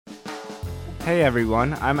Hey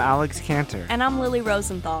everyone, I'm Alex Cantor. And I'm Lily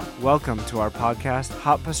Rosenthal. Welcome to our podcast,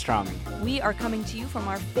 Hot Pastrami. We are coming to you from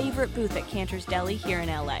our favorite booth at Cantor's Deli here in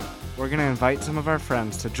LA. We're going to invite some of our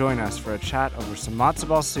friends to join us for a chat over some matzo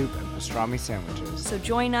ball soup and pastrami sandwiches. So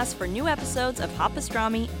join us for new episodes of Hot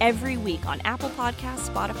Pastrami every week on Apple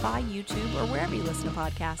Podcasts, Spotify, YouTube, or wherever you listen to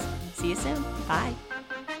podcasts. See you soon. Bye.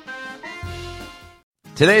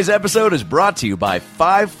 Today's episode is brought to you by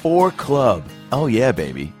 5-4 Club. Oh yeah,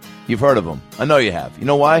 baby. You've heard of them. I know you have. You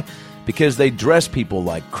know why? Because they dress people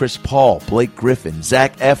like Chris Paul, Blake Griffin,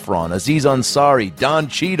 Zac Efron, Aziz Ansari, Don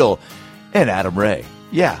Cheadle, and Adam Ray.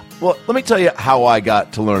 Yeah, well, let me tell you how I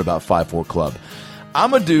got to learn about 5-4 Club.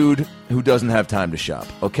 I'm a dude who doesn't have time to shop,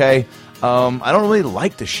 okay? I don't really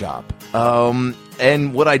like to shop.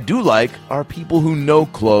 And what I do like are people who know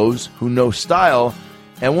clothes, who know style,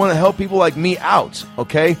 and want to help people like me out,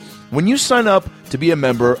 okay? When you sign up to be a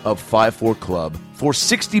member of 5-4 Club for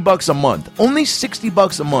 $60 a month, only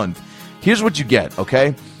 $60 a month, here's what you get,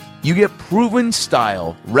 okay? You get proven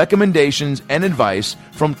style, recommendations, and advice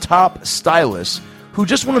from top stylists who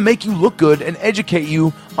just want to make you look good and educate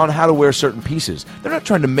you on how to wear certain pieces. They're not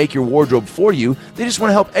trying to make your wardrobe for you. They just want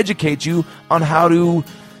to help educate you on how to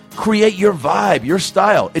create your vibe, your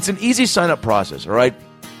style. It's an easy sign-up process, all right?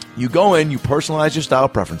 You go in, you personalize your style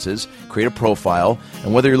preferences, create a profile,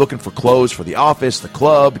 and whether you're looking for clothes for the office, the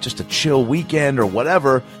club, just a chill weekend, or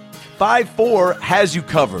whatever, 5-4 has you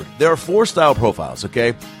covered. There are 4 style profiles,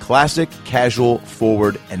 okay? Classic, casual,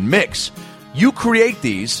 forward, and mix. You create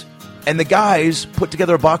these, and the guys put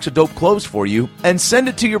together a box of dope clothes for you and send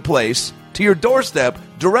it to your place, to your doorstep,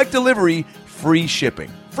 direct delivery, free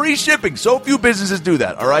shipping. Free shipping. So few businesses do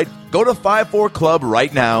that, all right? Go to 5-4 Club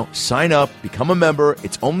right now. Sign up. Become a member.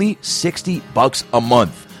 It's only $60 a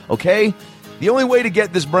month, okay? The only way to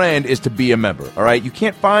get this brand is to be a member, all right? You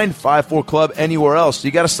can't find 5-4 Club anywhere else, so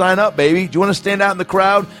you got to sign up, baby. Do you want to stand out in the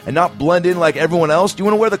crowd and not blend in like everyone else? Do you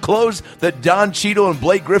want to wear the clothes that Don Cheadle and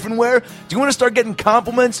Blake Griffin wear? Do you want to start getting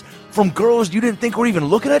compliments from girls you didn't think were even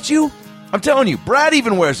looking at you? I'm telling you, Brad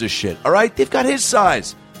even wears this shit, all right? They've got his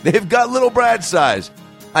size. They've got little Brad's size.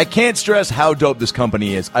 I can't stress how dope this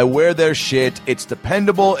company is. I wear their shit. It's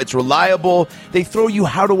dependable. It's reliable. They throw you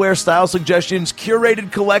how-to-wear style suggestions,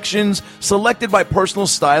 curated collections, selected by personal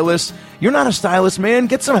stylists. You're not a stylist, man.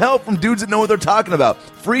 Get some help from dudes that know what they're talking about.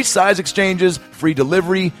 Free size exchanges, free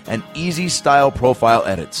delivery, and easy style profile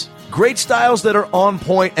edits. Great styles that are on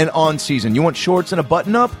point and on season. You want shorts and a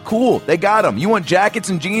button-up? Cool. They got them. You want jackets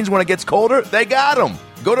and jeans when it gets colder? They got them.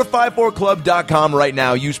 Go to 54club.com right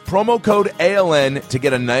now. Use promo code ALN to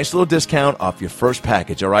get a nice little discount off your first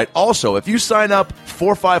package, all right? Also, if you sign up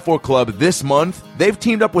for 54 Club this month, they've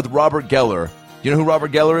teamed up with Robert Geller. You know who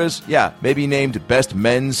Robert Geller is? Yeah, maybe named Best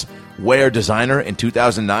Men's Wear Designer in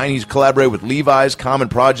 2009. He's collaborated with Levi's, Common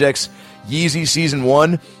Projects, Yeezy Season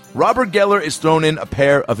 1. Robert Geller is thrown in a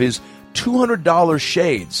pair of his $200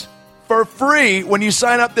 shades for free when you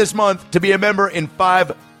sign up this month to be a member in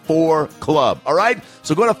 5-4 Club, all right?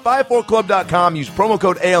 So go to 54club.com, use promo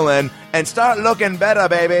code ALN, and start looking better,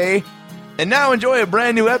 baby. And now enjoy a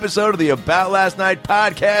brand new episode of the About Last Night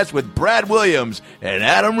podcast with Brad Williams and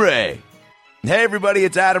Adam Ray. Hey, everybody,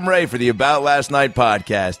 it's Adam Ray for the About Last Night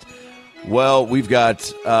podcast. Well, we've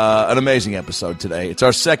got an amazing episode today. It's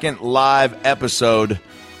our second live episode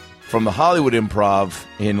from the Hollywood Improv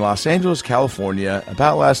in Los Angeles, California.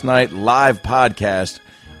 About Last Night live podcast.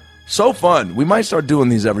 So fun. We might start doing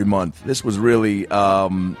these every month. This was really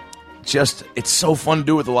it's so fun to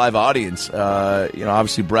do with a live audience.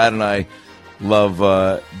 Obviously Brad and I love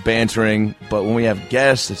bantering, but when we have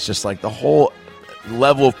guests, it's just like the whole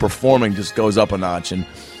level of performing just goes up a notch.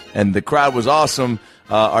 And the crowd was awesome.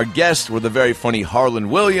 Our guests were the very funny Harlan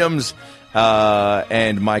Williams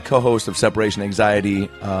and my co-host of Separation Anxiety.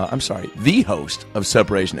 The host of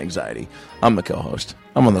Separation Anxiety. I'm the co-host.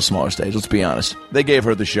 I'm on the smaller stage, let's be honest. They gave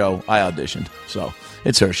her the show. I auditioned, so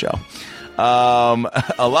it's her show.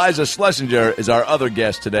 Eliza Schlesinger is our other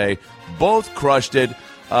guest today. Both crushed it.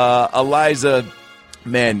 Eliza,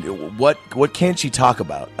 man, what can't she talk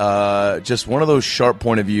about? Just one of those sharp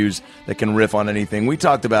point of views that can riff on anything. We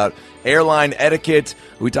talked about airline etiquette.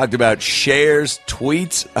 We talked about Cher's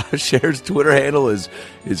tweets. Cher's Twitter handle is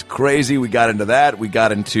crazy. We got into that. We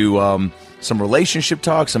got into some relationship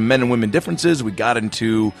talk, some men and women differences. We got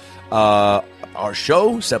into our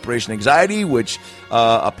show, Separation Anxiety, which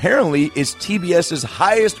apparently is TBS's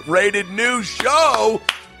highest rated new show,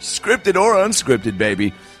 scripted or unscripted,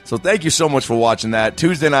 baby. So thank you so much for watching that.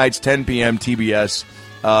 Tuesday nights, 10 p.m. TBS.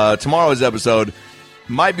 Tomorrow's episode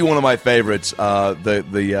might be one of my favorites.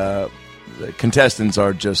 The contestants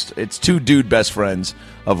are just, it's two dude best friends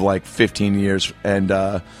of like 15 years. And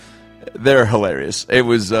They're hilarious. It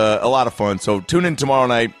was a lot of fun. So tune in tomorrow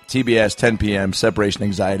night, TBS, 10 p.m., Separation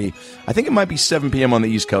Anxiety. I think it might be 7 p.m. on the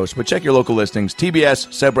East Coast, but check your local listings.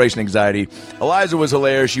 TBS, Separation Anxiety. Eliza was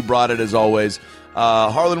hilarious. She brought it as always.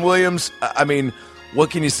 Harlan Williams, I mean, what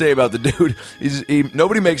can you say about the dude?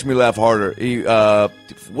 Nobody makes me laugh harder.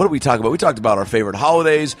 What did we talk about? We talked about our favorite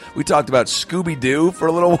holidays. We talked about Scooby-Doo for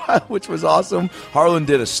a little while, which was awesome. Harlan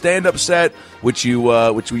did a stand-up set, which you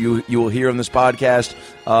will hear on this podcast.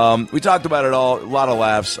 We talked about it all. A lot of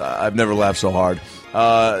laughs. I've never laughed so hard.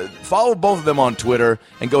 Follow both of them on Twitter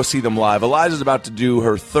and go see them live. Eliza's about to do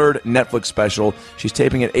her third Netflix special. She's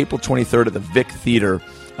taping it April 23rd at the Vic Theater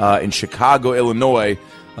in Chicago, Illinois.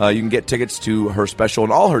 You can get tickets to her special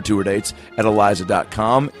and all her tour dates at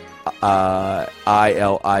Eliza.com,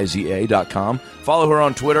 ILIZA.com. Follow her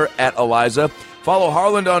on Twitter at Eliza. Follow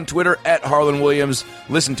Harlan on Twitter at Harlan Williams.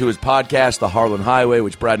 Listen to his podcast, The Harlan Highway,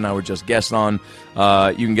 which Brad and I were just guests on.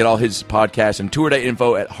 You can get all his podcasts and tour date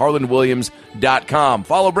info at harlanwilliams.com.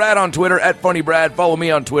 Follow Brad on Twitter at FunnyBrad. Follow me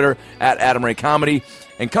on Twitter at Adam Ray Comedy.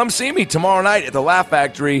 And come see me tomorrow night at the Laugh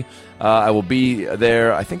Factory. I will be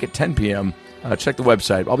there, I think, at 10 p.m., check the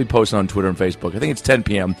website. I'll be posting on Twitter and Facebook. I think it's 10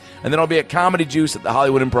 p.m. And then I'll be at Comedy Juice at the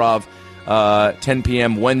Hollywood Improv, 10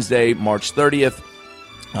 p.m. Wednesday, March 30th.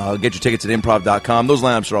 Get your tickets at improv.com. Those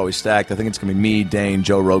lineups are always stacked. I think it's going to be me, Dane,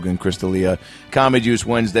 Joe Rogan, Chris D'Elia. Comedy Juice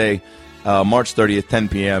Wednesday, March 30th, 10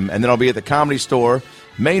 p.m. And then I'll be at the Comedy Store,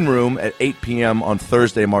 main room, at 8 p.m. on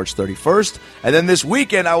Thursday, March 31st. And then this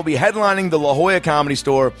weekend, I will be headlining the La Jolla Comedy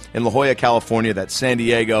Store in La Jolla, California. That's San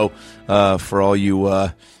Diego, for all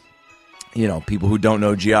you... people who don't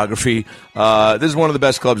know geography. This is one of the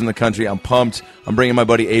best clubs in the country. I'm pumped. I'm bringing my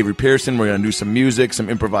buddy Avery Pearson. We're going to do some music, some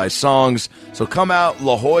improvised songs. So come out,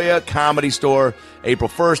 La Jolla Comedy Store, April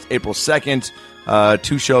 1st, April 2nd.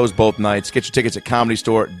 2 shows both nights. Get your tickets at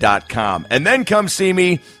comedystore.com. And then come see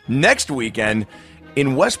me next weekend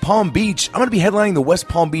in West Palm Beach. I'm going to be headlining the West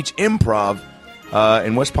Palm Beach Improv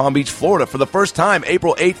in West Palm Beach, Florida for the first time,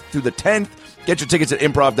 April 8th through the 10th. Get your tickets at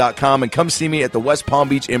improv.com and come see me at the West Palm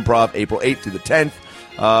Beach Improv, April 8th through the 10th.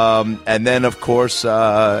 And then, of course,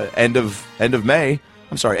 end of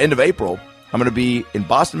April, I'm going to be in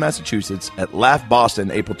Boston, Massachusetts at Laugh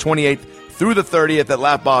Boston, April 28th through the 30th at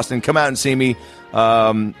Laugh Boston. Come out and see me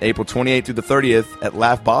April 28th through the 30th at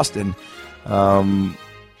Laugh Boston.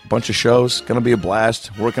 Bunch of shows. Going to be a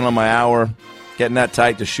blast. Working on my hour. Getting that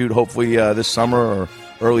tight to shoot hopefully this summer or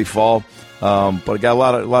early fall. But I got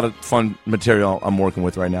a lot of fun material I'm working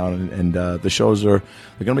with right now, and the shows they're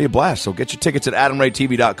going to be a blast. So get your tickets at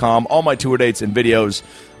AdamRayTV.com. All my tour dates and videos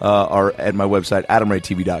are at my website,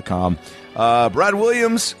 AdamRayTV.com. Brad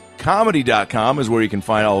Williams, Comedy.com is where you can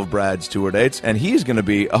find all of Brad's tour dates, and he's going to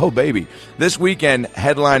be, this weekend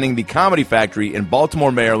headlining the Comedy Factory in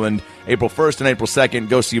Baltimore, Maryland, April 1st and April 2nd.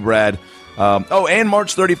 Go see Brad. And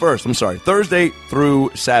March 31st. I'm sorry, Thursday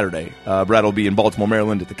through Saturday. Brad will be in Baltimore,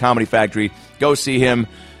 Maryland at the Comedy Factory. Go see him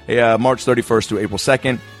March 31st through April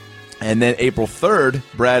 2nd. And then April 3rd,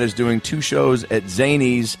 Brad is doing 2 shows at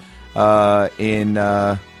Zanies in,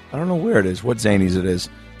 I don't know where it is, what Zanies it is,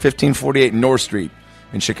 1548 North Street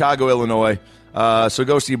in Chicago, Illinois. So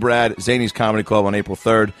go see Brad, Zanies Comedy Club on April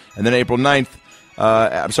 3rd. And then April 8th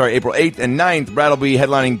and 9th, Brad will be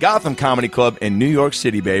headlining Gotham Comedy Club in New York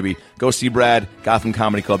City, baby. Go see Brad, Gotham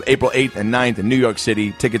Comedy Club, April 8th and 9th in New York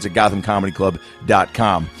City. Tickets at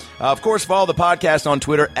GothamComedyClub.com. Of course, follow the podcast on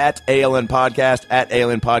Twitter at ALN Podcast, at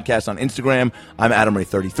ALN Podcast on Instagram. I'm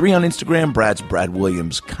AdamRay33 on Instagram. Brad's Brad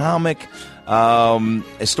Williams Comic.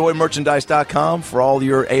 EstoyMerchandise.com for all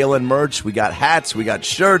your ALN merch. We got hats, we got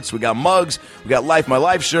shirts, we got mugs, we got Life My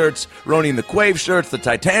Life shirts, Roni and the Quave shirts, the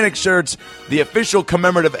Titanic shirts, the official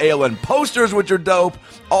commemorative ALN posters, which are dope.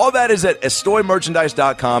 All that is at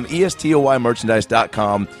EstoyMerchandise.com,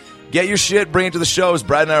 ESTOYmerchandise.com. Get your shit, bring it to the shows.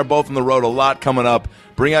 Brad and I are both on the road, a lot coming up.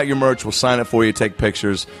 Bring out your merch. We'll sign it for you, take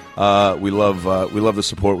pictures. We love the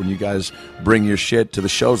support when you guys bring your shit to the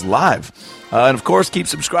shows live. And, of course, keep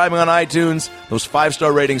subscribing on iTunes. Those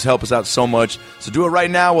 5-star ratings help us out so much. So do it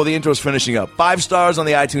right now while the intro's finishing up. 5 stars on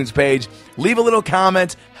the iTunes page. Leave a little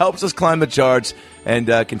comment. Helps us climb the charts and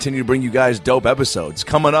continue to bring you guys dope episodes.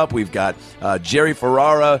 Coming up, we've got Jerry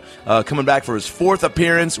Ferrara coming back for his 4th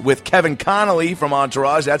appearance with Kevin Connolly from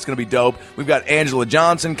Entourage. That's going to be dope. We've got Angela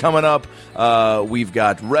Johnson coming up. We've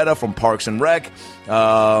got Retta from Parks and Rec.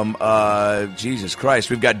 Jesus Christ.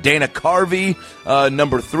 We've got Dana Carvey,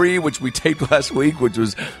 number 3, which we taped last week, which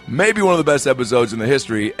was maybe one of the best episodes in the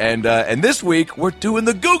history. And this week, we're doing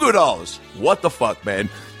the Goo Goo Dolls. What the fuck, man?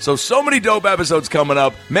 So many dope episodes coming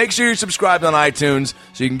up. Make sure you're subscribed on iTunes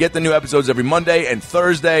so you can get the new episodes every Monday and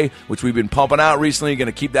Thursday, which we've been pumping out recently. Going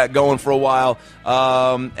to keep that going for a while.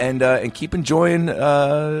 And keep enjoying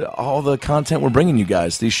all the content we're bringing you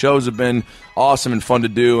guys. These shows have been awesome and fun to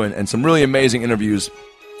do, and some really amazing interviews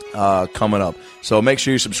coming up. So make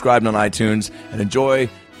sure you're subscribed on iTunes and enjoy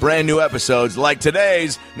brand new episodes like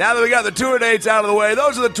today's. Now that we got the tour dates out of the way,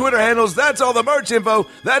 those are the Twitter handles, that's all the merch info,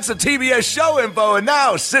 that's the TBS show info, and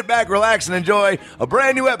now sit back, relax, and enjoy a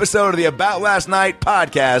brand new episode of the About Last Night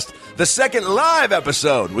podcast, the second live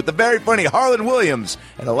episode with the very funny Harlan Williams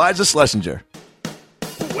and Iliza Schlesinger.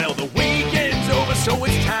 Well, the weekend's over, so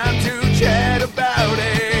it's time to chat about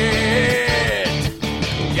it.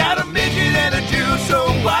 Got a midget and a Jew, so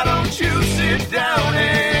why don't you sit down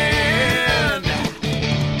and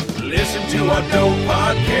listen to our dope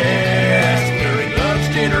podcast during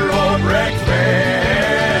lunch, dinner, or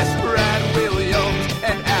breakfast. Brad Williams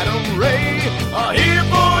and Adam Ray are here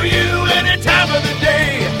for you any time of the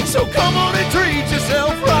day. So come on and treat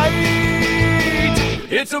yourself right.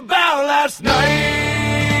 It's About Last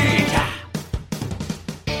Night.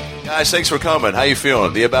 Guys, thanks for coming. How you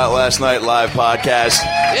feeling? The About Last Night live podcast,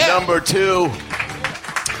 number 2.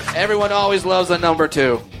 Everyone always loves a number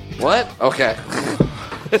 2. What? Okay.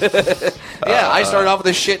 Yeah, I started off with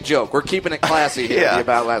a shit joke. We're keeping it classy here. Yeah. The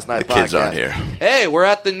About Last Night The podcast. kids aren't here. Hey, we're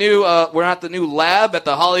at the new lab at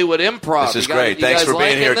the Hollywood Improv. This is great. Thanks for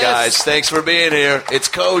being here, guys. Thanks for being here. It's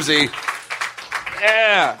cozy.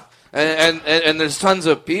 Yeah. And there's tons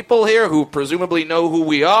of people here who presumably know who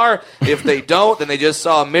we are. If they don't, then they just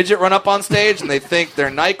saw a midget run up on stage and they think their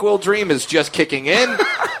NyQuil dream is just kicking in.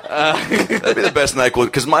 That'd be the best NyQuil,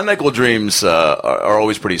 because my NyQuil dreams are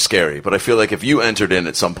always pretty scary. But I feel like if you entered in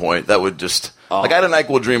at some point, that would just... Like, I had a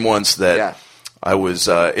NyQuil dream once that I was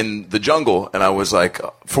in the jungle, and I was like,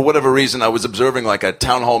 for whatever reason, I was observing like a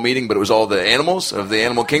town hall meeting, but it was all the animals of the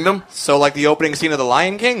animal kingdom. So like the opening scene of The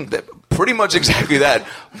Lion King? Pretty much exactly that,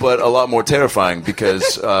 but a lot more terrifying,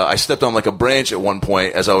 because I stepped on like a branch at one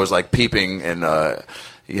point as I was like peeping and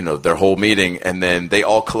their whole meeting, and then they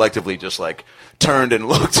all collectively just like turned and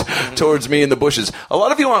looked towards me in the bushes. A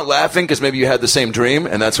lot of you aren't laughing because maybe you had the same dream,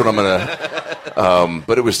 and that's what I'm gonna.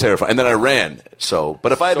 But it was terrifying, and then I ran.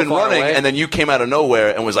 But if I had been running and then you came out of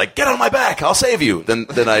nowhere and was like, "Get on my back, I'll save you," then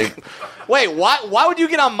I. Wait, why would you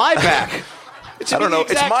get on my back? I don't know.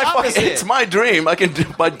 It's my dream. I can.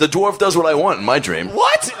 The dwarf does what I want in my dream.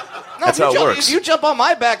 What? No, that's how it works. If you jump on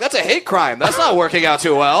my back, that's a hate crime. That's not working out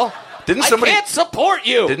too well. I can't support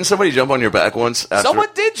you. Didn't somebody jump on your back once? Someone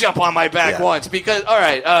did jump on my back once because. All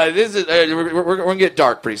right, this is we're gonna get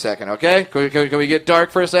dark pretty second. Okay, can we get dark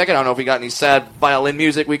for a second? I don't know if we got any sad violin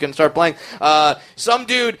music we can start playing. Some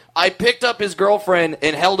dude, I picked up his girlfriend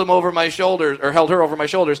and held her over my shoulders,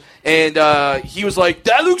 and he was like,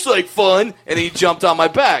 "That looks like fun," and he jumped on my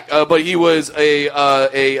back. But he was a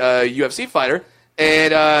UFC fighter.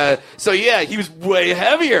 And so yeah, he was way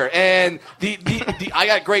heavier, and the I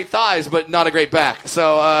got great thighs, but not a great back.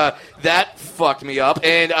 So that fucked me up.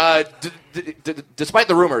 And despite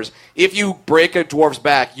the rumors, if you break a dwarf's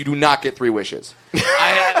back, you do not get 3 wishes.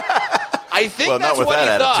 I think that's what he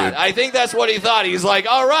thought. I think that's what he thought. He's like,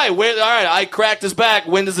 all right, I cracked his back.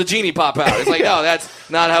 When does the genie pop out? It's like, no, that's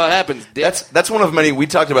not how it happens. That's one of many. We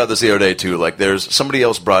talked about this the other day too. Like, there's somebody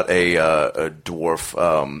else brought a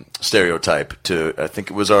dwarf stereotype to. I think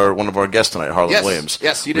it was one of our guests tonight, Harlan Williams.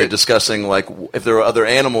 Yes, you did. We were discussing like if there are other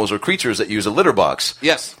animals or creatures that use a litter box.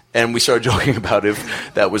 Yes. And we started joking about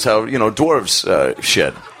if that was how dwarves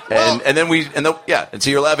shed. And so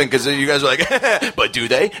you're laughing because you guys are like, but do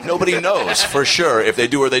they? Nobody knows for sure if they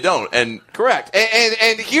do or they don't. And correct.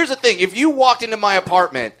 And here's the thing: if you walked into my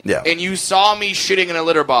apartment and you saw me shitting in a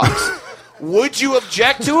litter box, would you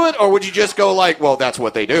object to it, or would you just go like, "Well, that's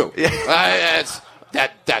what they do.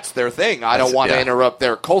 That's their thing. I don't want to interrupt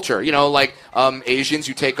their culture." Like Asians,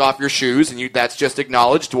 you take off your shoes, and that's just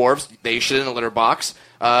acknowledged. Dwarves, they shit in a litter box.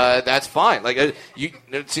 That's fine. Like you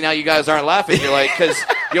see now, you guys aren't laughing. You're like, because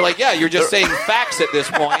you're like, yeah, you're just saying facts at this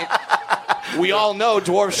point. We all know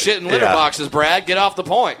dwarves shit in litter boxes. Brad, get off the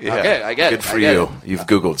point. Yeah. Okay, I get it. Good for you. You've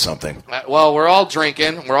Googled something. Well, we're all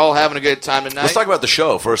drinking. We're all having a good time tonight. Let's talk about the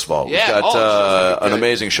show first of all. Yeah. We've got an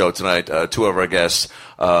amazing show tonight. 2 of our guests,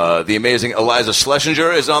 the amazing Iliza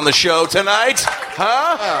Schlesinger, is on the show tonight.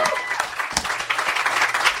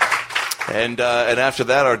 And after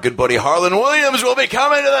that, our good buddy Harlan Williams will be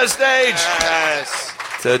coming to the stage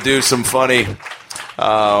to do some funny.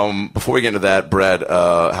 Before we get into that, Brad,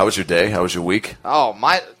 how was your day? How was your week? Oh,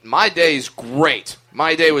 my day's great.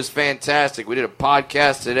 My day was fantastic. We did a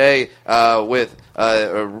podcast today with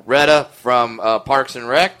Retta from Parks and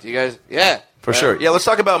Rec. You guys, yeah. For sure. Yeah, let's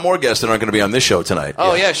talk about more guests that aren't going to be on this show tonight.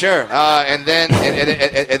 Oh, yeah, sure. And then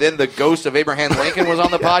the ghost of Abraham Lincoln was on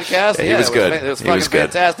the podcast. Yeah, he was good. It was fucking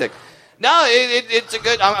fantastic. No, it's a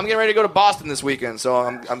good. I'm getting ready to go to Boston this weekend, so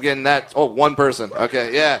I'm getting that. Oh, one person.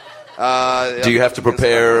 Okay, yeah. Do you have to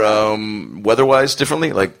prepare weather-wise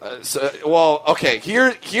differently? Okay.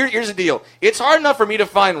 Here's the deal. It's hard enough for me to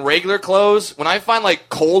find regular clothes. When I find like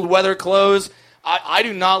cold weather clothes, I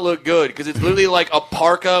do not look good because it's literally like a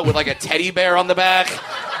parka with like a teddy bear on the back,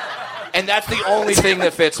 and that's the only thing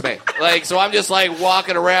that fits me. Like, so I'm just like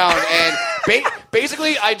walking around, and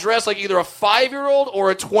basically I dress like either a 5-year-old or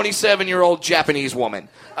a 27-year-old Japanese woman.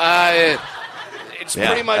 It's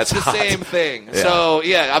pretty much the same thing. Yeah. So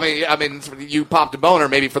yeah, I mean, you popped a boner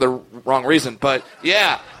maybe for the wrong reason, but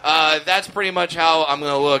yeah, that's pretty much how I'm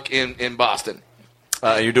going to look in Boston.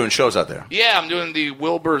 You're doing shows out there? Yeah, I'm doing the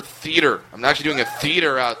Wilbur Theater. I'm actually doing a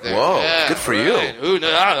theater out there. Whoa, yeah, good for you.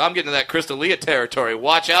 I'm getting to that Crystalia territory.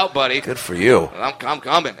 Watch out, buddy. Good for you. I'm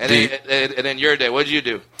coming. And then your day, what did you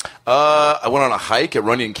do? I went on a hike at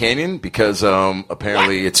Runyon Canyon because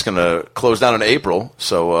apparently it's going to close down in April.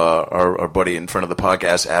 So our buddy in front of the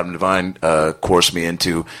podcast, Adam Devine, coursed me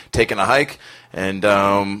into taking a hike. And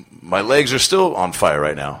my legs are still on fire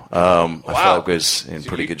right now. I feel like I was in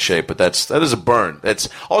pretty good shape, but that is a burn. That's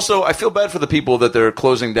also, I feel bad for the people that they're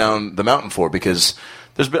closing down the mountain for, because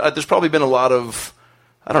there's probably been a lot of,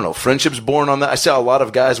 I don't know, friendships born on that. I saw a lot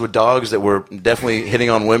of guys with dogs that were definitely hitting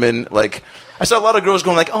on women. Like, I saw a lot of girls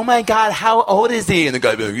going like, "Oh my God, how old is he?" And the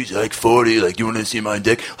guy be like, "He's like 40. Like, you want to see my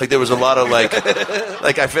dick?" Like, there was a lot of like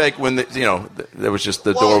I feel like when there was just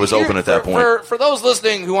the door was open at that point. For those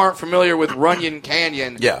listening who aren't familiar with Runyon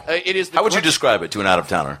Canyon, it is. How would you describe it to an out of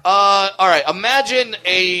towner? All right, imagine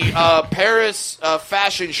a Paris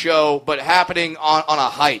fashion show, but happening on a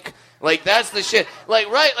hike. Like, that's the shit. Like,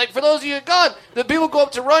 right, like, for those of you, God, the people go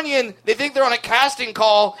up to Runyon, they think they're on a casting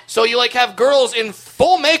call, so you, like, have girls in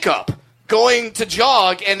full makeup going to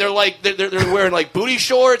jog, and they're wearing, like, booty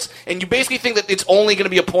shorts, and you basically think that it's only going to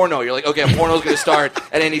be a porno. You're like, okay, a porno's going to start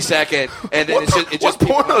at any second, and then what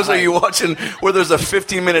pornos are you watching where there's a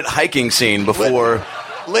 15-minute hiking scene before...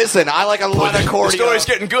 Listen, I like a lot of cardio. The story's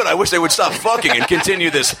getting good. I wish they would stop fucking and continue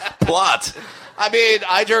this plot. I mean,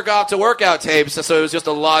 I jerk off to workout tapes, so it was just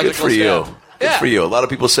a logical step. Good for you. Good for you. A lot of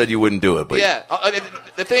people said you wouldn't do it, but yeah.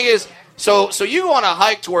 The thing is, so you go on a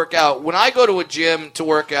hike to work out. When I go to a gym to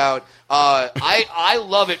work out, I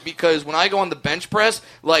love it because when I go on the bench press,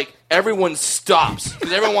 like, everyone stops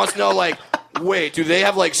because everyone wants to know, like, wait, do they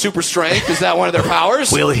have, like, super strength? Is that one of their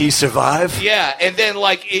powers? Will he survive? Yeah, and then,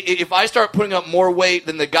 like, if I start putting up more weight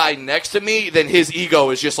than the guy next to me, then his ego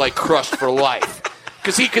is just, like, crushed for life.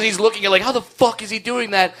 Because he's looking at, like, how the fuck is he doing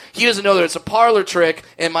that? He doesn't know that it's a parlor trick,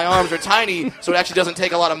 and my arms are tiny, so it actually doesn't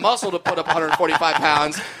take a lot of muscle to put up 145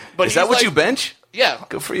 pounds. But is that what you bench? Yeah.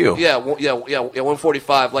 Good for you. Yeah,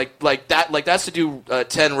 145. Like that's to do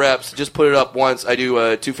 10 reps. Just put it up once. I do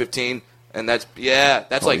 215, and that's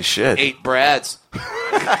Holy like shit. 8 Brads.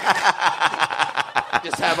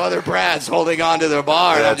 Just have other Brads holding on to their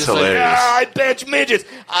bar. That's I'm just hilarious. like, I bench midgets.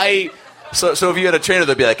 So if you had a trainer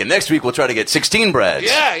that'd be like, next week we'll try to get 16 Brads.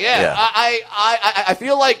 Yeah. I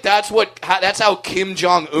feel like that's how Kim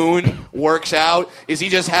Jong-un works out, is he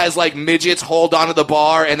just has, like, midgets hold onto the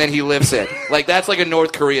bar and then he lifts it. Like, that's like a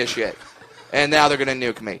North Korea shit. And now they're going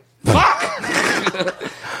to nuke me. Fuck!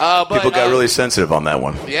 People got really sensitive on that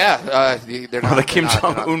one. Yeah. They're not. The Kim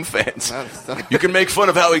Jong-un fans. You can make fun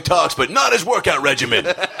of how he talks, but not his workout regimen.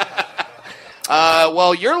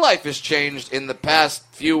 Well, your life has changed in the past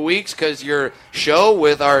few weeks because your show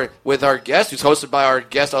with our guest, who's hosted by our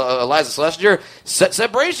guest Eliza Schlesinger,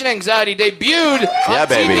 Separation Anxiety, debuted on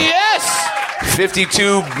TBS.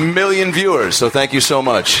 52 million viewers, so thank you so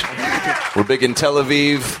much. We're big in Tel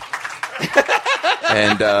Aviv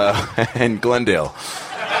and Glendale.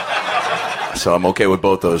 So I'm okay with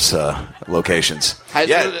both those locations.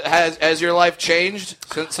 Has your life changed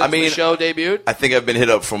since the show debuted? I think I've been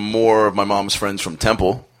hit up from more of my mom's friends from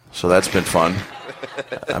Temple, so that's been fun.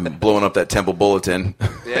 I'm blowing up that Temple Bulletin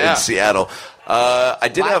in Seattle.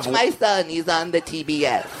 My son, he's on the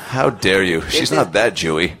TBS. How dare you? She's not that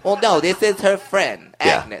Jewy. Well, no, this is her friend,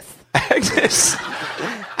 Agnes. Agnes.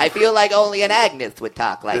 I feel like only an Agnes would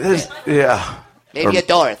talk like this. Yeah. Maybe a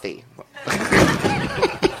Dorothy.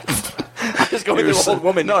 Just going to the old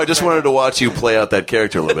woman. No, I just wanted to watch you play out that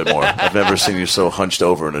character a little bit more. I've never seen you so hunched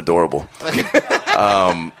over and adorable.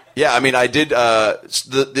 Yeah, I mean, I did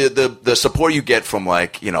the support you get from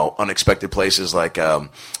unexpected places. There's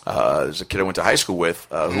a kid I went to high school with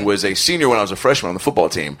who was a senior when I was a freshman on the football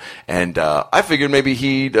team, and I figured maybe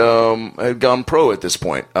he'd had gone pro at this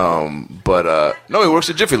point. But no, he works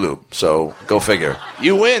at Jiffy Lube, so go figure.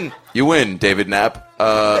 You win, David Knapp.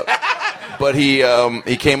 But he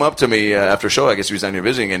came up to me after a show. I guess he was down here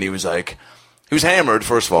visiting, and he was hammered,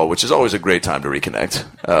 first of all, which is always a great time to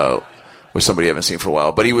reconnect with somebody you haven't seen for a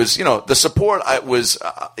while. But he was, the support was,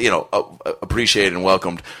 appreciated and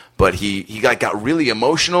welcomed. But he got really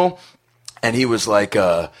emotional, and he was like,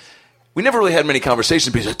 we never really had many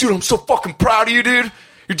conversations, but he's like, dude, I'm so fucking proud of you, dude.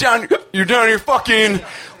 You're down here fucking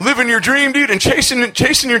living your dream, dude, and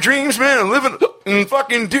chasing your dreams, man, and living and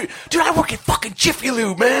fucking, dude, I work at fucking Jiffy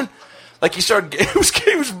Lube, man. Like he started, it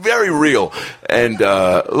was very real and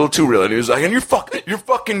a little too real. And he was like, "And you're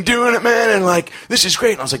fucking doing it, man." And like, this is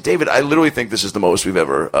great. And I was like, David, I literally think this is the most we've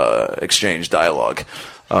ever exchanged dialogue.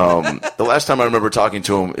 The last time I remember talking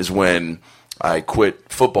to him is when I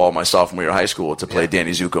quit football my sophomore year of high school to play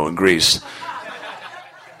Danny Zuko in Grease.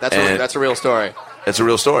 That's a real story. It's a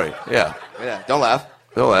real story. Yeah. Yeah. Don't laugh.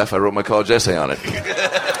 Don't laugh. I wrote my college essay on it.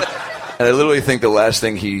 And I literally think the last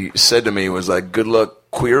thing he said to me was like, "Good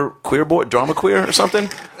luck, queer boy, drama queer or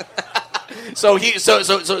something." So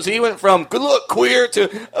he went from "good luck, queer"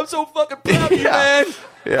 to "I'm so fucking proud of you, man."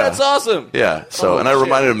 Yeah. That's awesome. Yeah. So, and I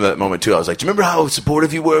reminded him of that moment too. I was like, "Do you remember how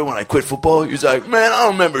supportive you were when I quit football?" He was like, "Man, I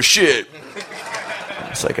don't remember shit."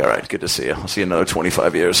 It's like, all right, good to see you. I'll see you another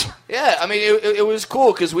 25 years. Yeah, I mean, it was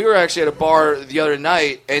cool because we were actually at a bar the other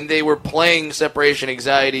night, and they were playing Separation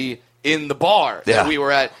Anxiety in the bar that we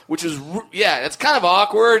were at, which was, it's kind of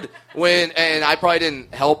awkward and I probably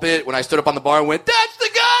didn't help it when I stood up on the bar and went, "That's the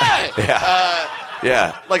guy!"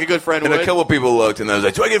 Yeah. Like a good friend would. And a couple people looked, and I was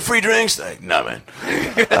like, "Do I get free drinks?" Like, "Nah, man."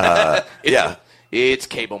 It's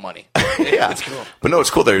cable money. Yeah. It's cool. But no, it's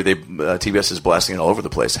cool. TBS is blasting it all over the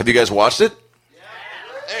place. Have you guys watched it?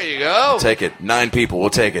 There you go. We'll take it. 9 people. We'll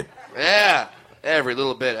take it. Yeah. Every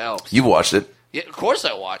little bit helps. You watched it. Yeah, of course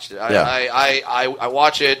I watched it. I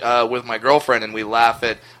watch it with my girlfriend, and we laugh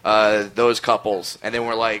at those couples. And then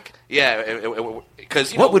we're like,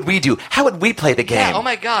 because what would we do? How would we play the game? Yeah, oh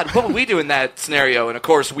my God, what would we do in that scenario? And of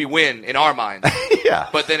course, we win in our minds. Yeah.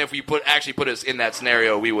 But then if we put us in that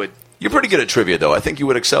scenario, we would. You're pretty good at trivia, though. I think you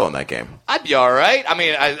would excel in that game. I'd be all right. I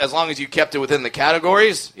mean, as long as you kept it within the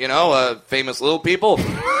categories, famous little people.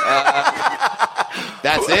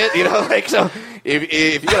 That's it, so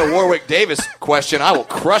if you get a Warwick Davis question, I will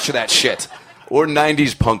crush that shit. Or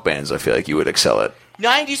 90s punk bands, I feel like you would excel at.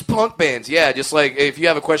 90s punk bands, yeah. Just like if you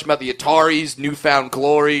have a question about the Ataris, Newfound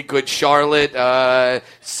Glory, Good Charlotte,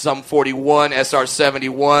 Sum 41,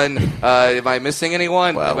 SR71. Am I missing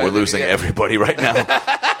anyone? Wow, we're losing everybody right now.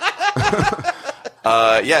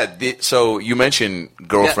 So you mentioned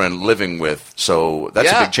girlfriend living with. So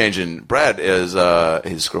that's a big change. In Brad is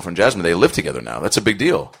his girlfriend Jasmine. They live together now. That's a big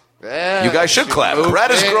deal. Yeah, you guys should clap.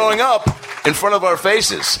 Brad is growing up in front of our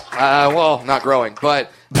faces. Well, not growing,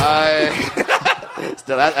 but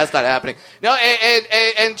still, that's not happening. No,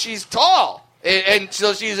 and she's tall, and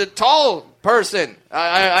so she's a tall person.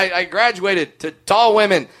 I graduated to tall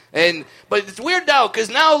women, but it's weird now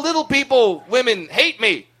because now little women hate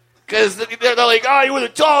me. Because they're like, "Oh, you were the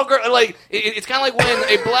tall girl." Like it's kind of like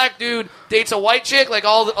when a black dude dates a white chick. Like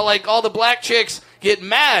all the black chicks get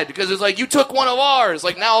mad because it's like, "You took one of ours."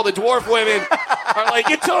 Like now all the dwarf women are like,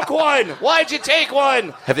 "You took one. Why'd you take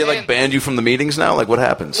one?" Have they banned you from the meetings now? Like what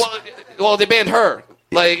happens? Well, they banned her.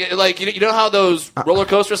 Like you know how those roller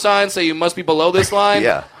coaster signs say you must be below this line?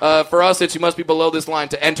 Yeah. For us, it's you must be below this line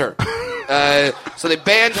to enter. So they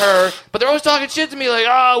banned her, but they're always talking shit to me like,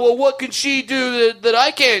 "Oh, well, what can she do that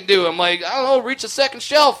I can't do?" I'm like, I don't know, reach the second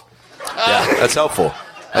shelf. That's helpful.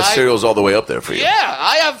 That cereal's all the way up there for you. Yeah,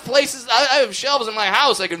 I have places, I have shelves in my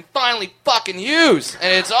house I can finally fucking use,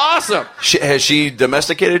 and it's awesome. Has she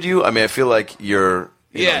domesticated you? I mean, I feel like you've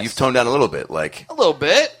toned down a little bit. Like a little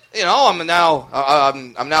bit. I'm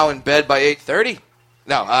now in bed by 8:30.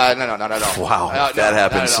 No. Wow, if that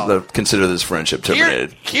happens, consider this friendship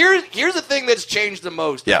terminated. Here's the thing that's changed the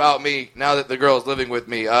most about me now that the girl is living with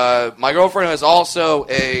me. My girlfriend is also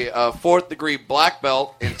a 4th degree black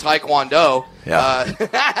belt in Taekwondo. Yeah. You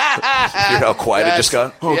hear how quiet it just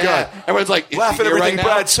got? Oh, God. Everyone's like, laugh at everything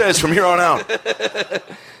Brad says from here on out.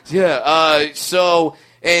 Yeah.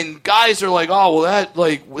 And guys are like, "Oh,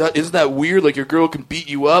 well, isn't that weird? Like, your girl can beat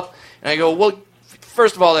you up." And I go, "Well,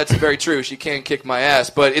 first of all, that's very true. She can kick my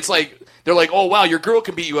ass." But it's like, they're like, "Oh, wow, your girl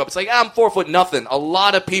can beat you up." It's like, I'm 4'0". A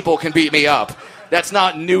lot of people can beat me up. That's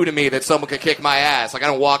not new to me that someone could kick my ass. Like, I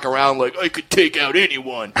don't walk around like, I could take out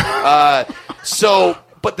anyone.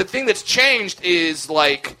 but the thing that's changed is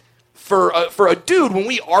like for a dude, when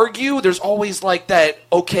we argue, there's always like that.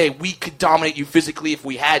 Okay, we could dominate you physically if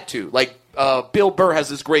we had to. Like Bill Burr has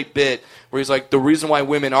this great bit where he's like, the reason why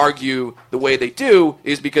women argue the way they do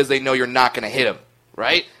is because they know you're not going to hit them.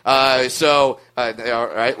 Right? All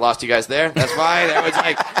right, lost you guys there. That's fine. Everyone's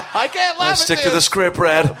like, I can't laugh at this. Stick to the script,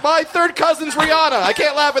 Brad. My third cousin's Rihanna. I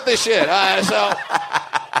can't laugh at this shit.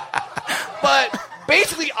 But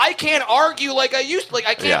basically, I can't argue like I used to. Like,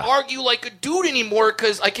 I can't argue like a dude anymore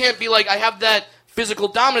because I can't be like, I have that physical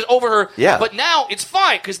dominance over her. Yeah. But now it's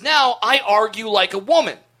fine because now I argue like a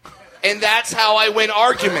woman. And that's how I win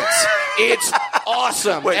arguments. It's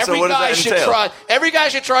awesome. Wait, so what does that entail? Every guy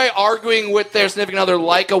should try arguing with their significant other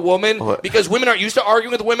like a woman, because women aren't used to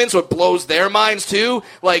arguing with women, so it blows their minds too.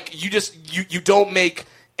 Like you don't make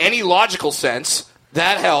any logical sense.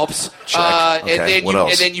 That helps. Okay.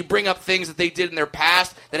 And then you bring up things that they did in their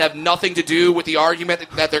past that have nothing to do with the argument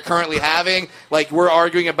that they're currently having. Like, we're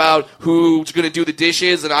arguing about who's going to do the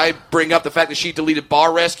dishes, and I bring up the fact that she deleted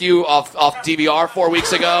Bar Rescue off DVR 4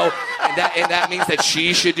 weeks ago, and that means that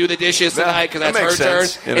she should do the dishes tonight because that's her turn.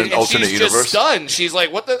 In an alternate she's universe. Just stunned. She's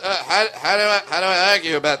like, "What the? How do I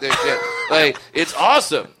argue about this shit?" Like, it's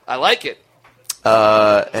awesome. I like it.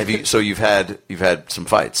 You've had some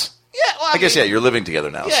fights? Yeah, well, I guess you're living together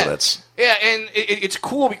now, so that's... Yeah, and it's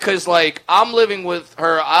cool because, like, I'm living with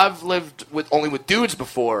her. I've lived only with dudes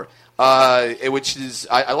before, which is...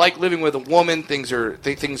 I like living with a woman. Things are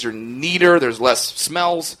neater. There's less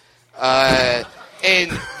smells. And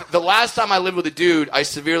the last time I lived with a dude, I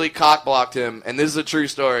severely cock-blocked him, and this is a true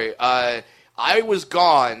story. I was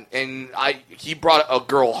gone, and he brought a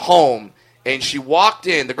girl home, and she walked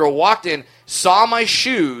in. The girl walked in, saw my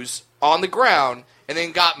shoes on the ground, and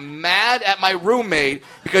then got mad at my roommate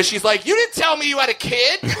because she's like, "You didn't tell me you had a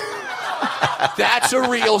kid." That's a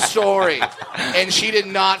real story. And she did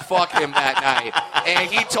not fuck him that night. And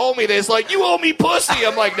he told me this, like, "You owe me pussy."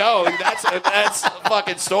 I'm like, "No, that's a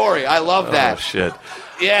fucking story." I love that. Oh, shit.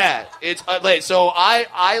 Yeah, it's so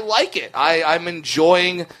I like it. I'm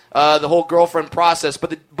enjoying the whole girlfriend process.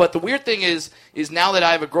 But the weird thing is now that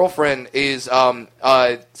I have a girlfriend, is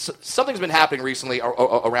something's been happening recently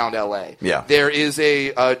around L.A. Yeah, there is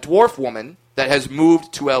a dwarf woman that has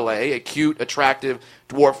moved to L.A. A cute, attractive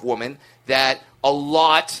dwarf woman that a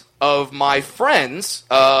lot of my friends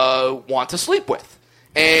want to sleep with,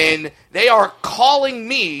 and they are calling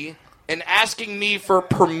me and asking me for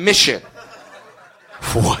permission.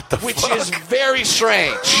 What the Which fuck? is very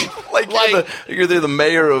strange. You're the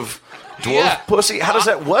mayor of dwarf pussy? How does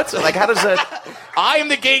that... What? Like, how does that... I am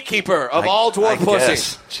the gatekeeper of all dwarf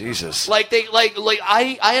pussy. Jesus. I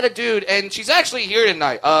had a dude, and she's actually here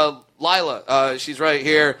tonight. Lila, she's right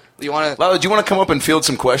here. Lila, do you want to come up and field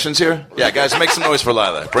some questions here? Yeah, guys, make some noise for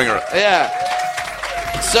Lila. Bring her up. Yeah.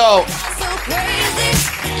 So...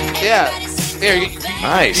 Yeah. Here,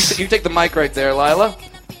 nice. You take the mic right there, Lila.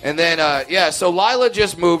 And then, so Lila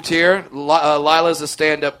just moved here. Lila's a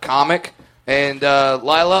stand-up comic. And,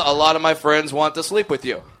 Lila, a lot of my friends want to sleep with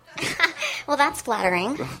you. Well, that's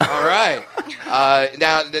flattering. All right.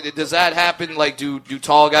 Now, does that happen? Like, do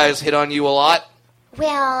tall guys hit on you a lot?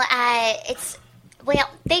 Well,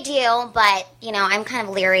 they do, but, I'm kind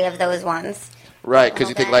of leery of those ones. Right, because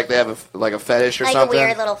you think like they have a fetish or like something? Like a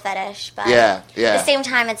weird little fetish. But yeah. At the same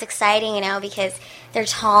time, it's exciting, because they're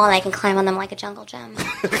tall and I can climb on them like a jungle gym.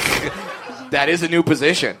 That is a new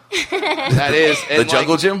position. That is. The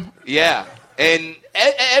jungle gym? Yeah. And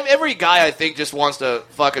every guy, I think, just wants to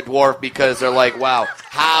fuck a dwarf because they're like, wow,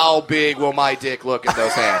 how big will my dick look in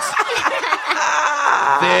those hands?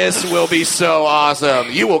 This will be so awesome.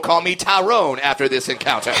 You will call me Tyrone after this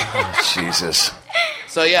encounter. Oh, Jesus.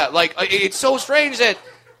 So, yeah, it's so strange that,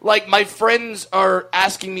 my friends are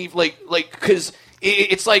asking me, because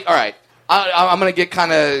it's like, all right, I'm going to get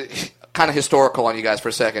kind of historical on you guys for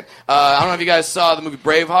a second. I don't know if you guys saw the movie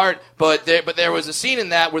Braveheart, but there was a scene in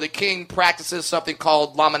that where the king practices something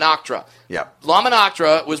called Lama Noctra. Yeah. Lama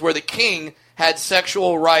Noctra was where the king had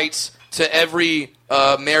sexual rights to every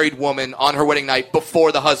married woman on her wedding night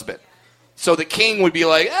before the husband. So the king would be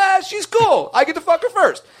like, she's cool. I get to fuck her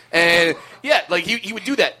first. And, yeah, he would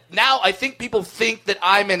do that. Now I think people think that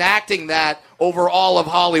I'm enacting that over all of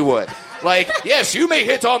Hollywood. Yes, you may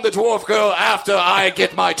hit on the dwarf girl after I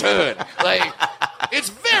get my turn. It's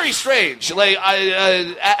very strange.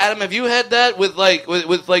 Adam, have you had that with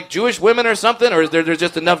Jewish women or something? Or is there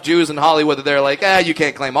just enough Jews in Hollywood that they're like, you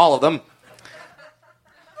can't claim all of them?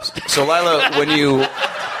 So, Lila,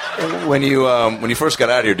 when you first got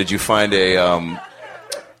out here, did you find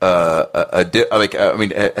how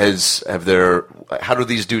do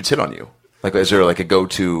these dudes hit on you? Is there a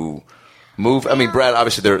go-to move? I mean, Brad,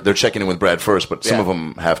 obviously they're checking in with Brad first, but some of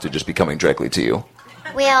them have to just be coming directly to you.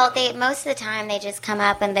 Well, most of the time they just come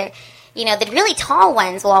up and they're, the really tall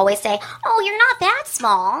ones will always say, "Oh, you're not that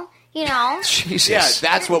small." Jesus. Yeah,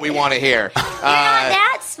 that's what we want to hear. You're not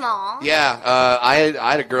that small. Yeah, I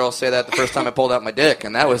had a girl say that the first time I pulled out my dick,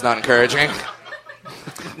 and that was not encouraging.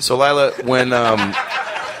 So, Lila, when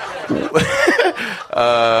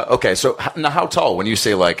okay, so now how tall? When you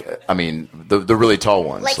say the really tall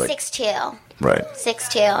ones, like 6'2". Right.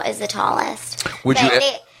 6'2" is the tallest. Would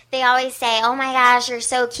They always say, "Oh my gosh, you're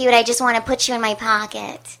so cute. I just want to put you in my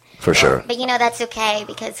pocket." For sure. But that's okay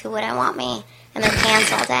because who wouldn't want me in their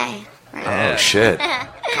pants all day? Right? Oh shit!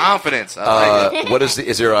 Confidence. I like it. What is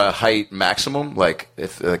there a height maximum? Like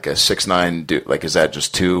if a 6'9" dude, is that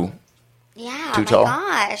just too? Yeah. Too oh tall?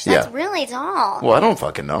 my gosh, that's really tall. Well, I don't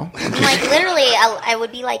fucking know. Literally, I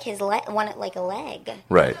would be like his like a leg.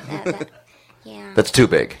 Right. Yeah. That's too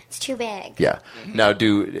big. It's too big. Yeah. Now,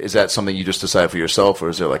 is that something you just decide for yourself, or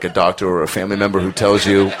is there like a doctor or a family member who tells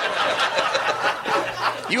you?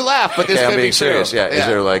 You laugh, but this could I'm being be serious. true. Yeah. Is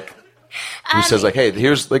there who says hey,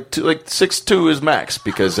 here's 6'2" is max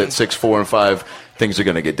because at 6'4" and 5 things are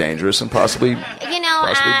going to get dangerous and possibly bloody.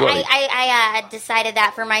 I decided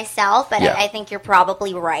that for myself, but I think you're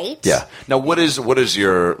probably right. Yeah. Now, what is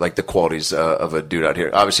your the qualities of a dude out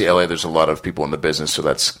here? Obviously, LA. There's a lot of people in the business,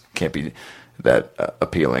 so can't be that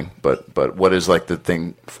appealing. But what is the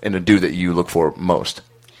thing in a dude that you look for most?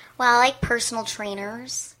 Well, I like personal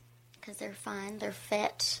trainers because they're fun, they're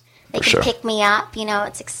fit, they can pick me up.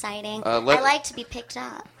 It's exciting. I like to be picked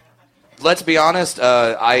up. Let's be honest.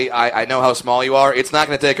 I know how small you are. It's not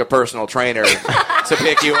going to take a personal trainer to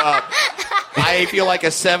pick you up. I feel like a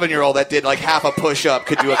 7-year-old that did half a push-up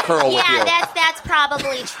could do a curl with you. Yeah, that's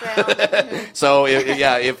probably true. So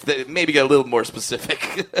maybe get a little more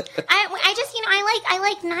specific. I just I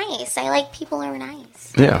like nice. I like people who are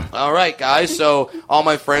nice. Yeah. All right, guys. So all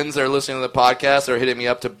my friends that are listening to the podcast are hitting me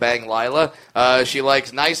up to bang Lila. She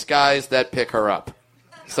likes nice guys that pick her up.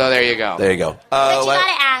 So there you go. There you go. But you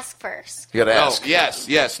gotta ask first. You gotta ask. Oh,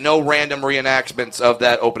 yes. No random reenactments of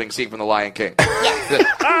that opening scene from The Lion King. Yes.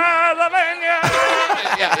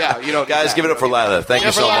 Yeah. You don't. Guys, give it up for Lila. Thank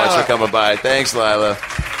you so much for coming by. Thanks, Lila.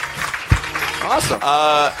 Awesome.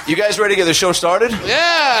 You guys ready to get the show started?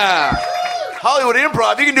 Yeah. Hollywood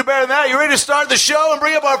Improv. You can do better than that. You ready to start the show and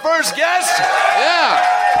bring up our first guest?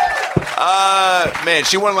 Yeah. Man,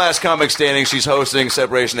 she won Last Comic Standing. She's hosting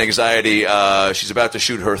Separation Anxiety. She's about to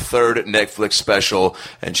shoot her 3rd Netflix special,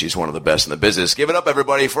 and she's one of the best in the business. Give it up,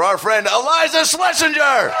 everybody, for our friend Iliza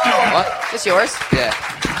Shlesinger. What? This yours? Yeah.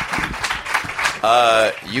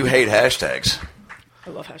 You hate hashtags.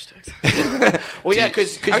 I love hashtags. Well, yeah,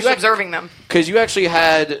 because I was observing them. Because you actually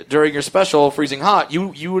had, during your special, Freezing Hot,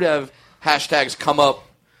 you would have hashtags come up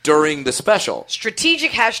during the special.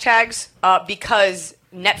 Strategic hashtags, because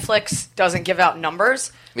Netflix doesn't give out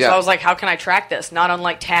numbers. Yeah. So I was like, how can I track this? Not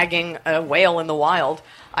unlike tagging a whale in the wild.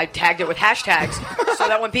 I tagged it with hashtags so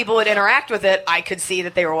that when people would interact with it, I could see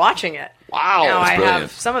that they were watching it. Wow. Now I brilliant.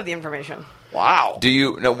 have some of the information. Wow. Do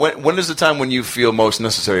you now? When is the time when you feel most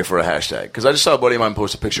necessary for a hashtag? Because I just saw a buddy of mine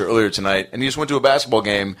post a picture earlier tonight, and he just went to a basketball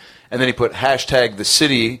game, and then he put hashtag the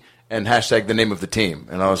city and hashtag the name of the team,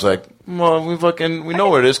 and I was like, well, we know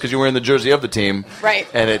where it is because you're wearing the jersey of the team, right?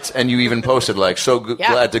 And you even posted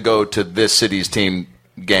glad to go to this city's team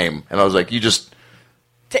game, and I was like,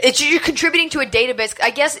 you're contributing to a database.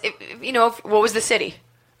 I guess what was the city?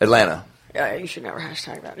 Atlanta. You should never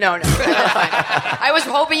hashtag that. No, that's fine. I was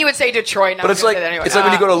hoping you would say Detroit. But it's like anyway. It's like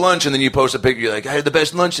when you go to lunch and then you post a picture. You're like, I had the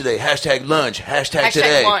best lunch today. Hashtag lunch. Hashtag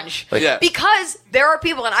today. Lunch. Because there are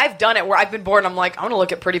people, and I've done it where I've been bored. And I'm like, I want to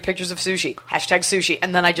look at pretty pictures of sushi. Hashtag sushi,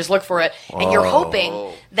 and then I just look for it. And you're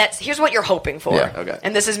hoping that here's what you're hoping for. Yeah. Okay.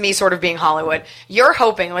 And this is me sort of being Hollywood. You're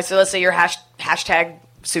hoping. Let's say you're hashtag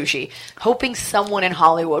sushi, hoping someone in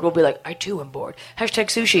Hollywood will be like, I too am bored. Hashtag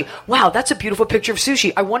sushi. Wow, that's a beautiful picture of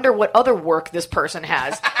sushi. I wonder what other work this person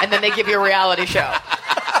has. And then they give you a reality show.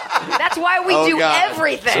 That's why we do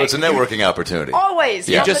everything. So it's a networking opportunity. Always.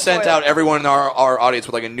 You just sent out everyone in our audience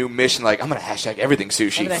with a new mission. I'm going to hashtag everything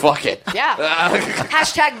sushi. Everything. Fuck it. Yeah.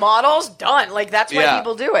 Hashtag models, done. That's why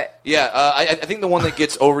people do it. Yeah. I think the one that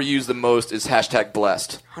gets overused the most is hashtag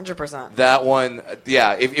blessed. 100%. That one,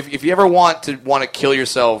 yeah. If you ever want to kill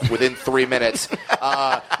yourself within 3 minutes,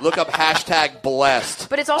 look up hashtag blessed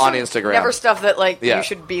but it's also on Instagram. Never stuff that you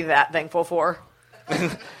should be that thankful for.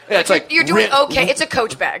 Yeah, it's you're doing okay. It's a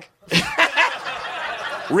Coach bag.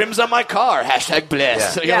 Rims on my car. Hashtag blessed. Yeah.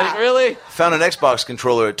 So you're like, really? Found an Xbox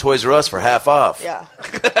controller at Toys R Us for half off. Yeah.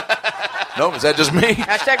 Nope, is that just me?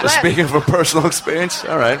 Hashtag blessed. Speaking from personal experience?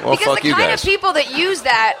 All right, well, because fuck you guys. Because the kind of people that use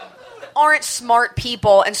that aren't smart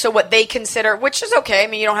people, and so what they consider, which is okay. I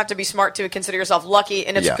mean, you don't have to be smart to consider yourself lucky,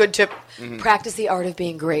 and it's good to practice the art of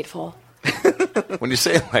being grateful. When you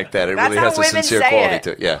say it like that, it really has a sincere quality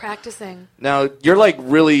to it. Yeah. Practicing. Now, you're like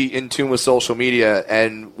really in tune with social media,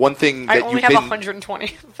 and one thing that I only have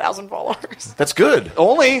 120,000 followers. That's good.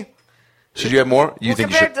 Only? Should you have more? You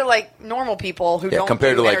think compared to like normal people who don't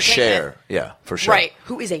compared do to like entertainment. Cher. Yeah, for sure. Right.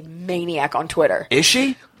 Who is a maniac on Twitter. Is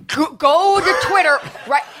she? Go to Twitter.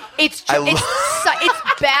 Right. It's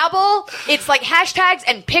babble. It's like hashtags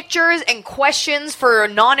and pictures and questions for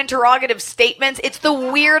non-interrogative statements. It's the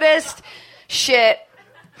weirdest shit.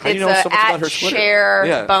 How do you know so much about her Twitter?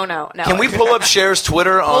 Cher Bono. No. Can we pull up Cher's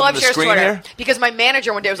Twitter on the screen here? Because my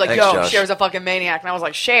manager one day was like, "Yo, Cher's a fucking maniac," and I was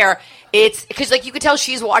like, "Cher." It's because like you could tell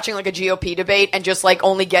she's watching like a GOP debate and just like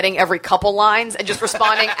only getting every couple lines and just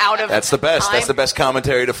responding out of. That's the best. time. That's the best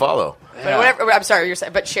commentary to follow. But whatever. I'm sorry, you're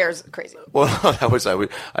saying, but Cher's crazy. Well,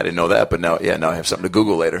 I didn't know that, but now I have something to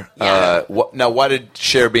Google later. Yeah. Now, why did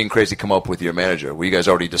Cher being crazy come up with your manager? Were you guys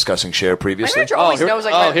already discussing Cher previously? My manager always knows.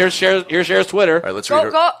 Like, here's Cher's Twitter. All right, let's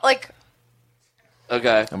read her.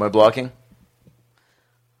 Okay. Am I blocking?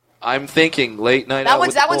 I'm thinking late night. That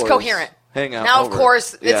one's coherent. Hang out. Now, of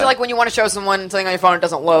course, it's like when you want to show someone something on your phone, it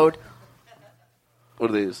doesn't load.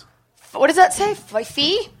 What are these? What does that say?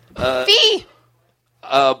 Fee? Fee.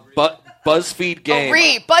 BuzzFeed game.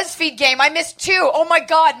 BuzzFeed game. I missed 2. Oh my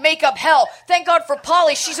God, makeup hell. Thank God for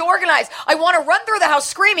Polly. She's organized. I want to run through the house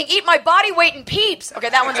screaming, eat my body weight in Peeps. Okay,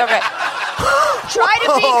 that one's okay. Try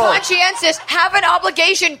to be conscientious, have an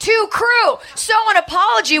obligation to crew. So an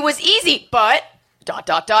apology was easy, but ... I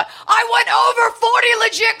went over 40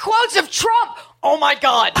 legit quotes of Trump. Oh my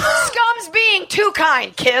God. Scum's being too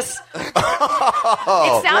kind, kiss. It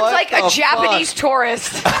sounds like a Japanese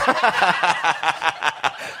tourist.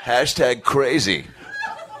 Hashtag crazy.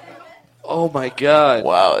 Oh my God.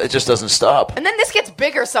 Wow, it just doesn't stop. And then this gets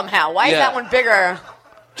bigger somehow. Why is that one bigger?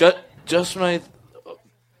 Just when I...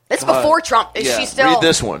 It's before Trump. Is she still... Read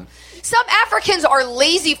this one. Some Africans are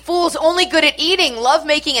lazy fools, only good at eating,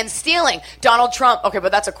 lovemaking, and stealing. Donald Trump. Okay,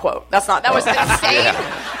 but that's a quote. That was insane.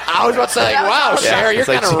 I was about to say, wow, Cher, you're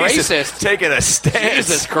kind of racist. Taking a stance.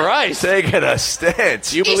 Jesus Christ. Taking a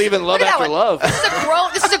stance. You believe in love after love.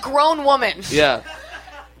 This is a grown woman. Yeah.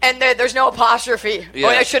 And there's no apostrophe. Yeah. Oh,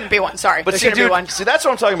 there shouldn't be one. Sorry. But there shouldn't be one. See, that's what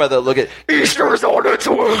I'm talking about, though. Look at Easter's on its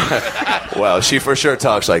way. Well, she for sure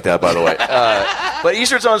talks like that, by the way. But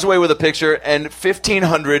Easter's on its way with a picture and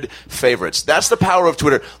 1,500 favorites. That's the power of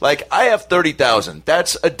Twitter. Like, I have 30,000.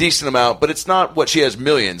 That's a decent amount, but it's not what she has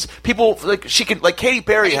millions. People, like, she can, like, Katy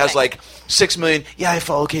Perry has, like, 6 million. Yeah, I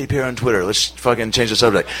follow Katy Perry on Twitter. Let's fucking change the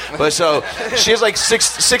subject. But so, she has, like,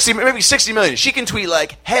 60 million. She can tweet,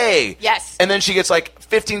 like, hey. Yes. And then she gets, like,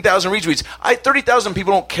 15,000 retweets. 30,000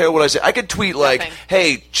 people don't care what I say. I could tweet like,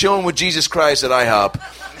 hey, chilling with Jesus Christ at IHOP.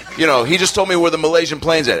 You know, he just told me where the Malaysian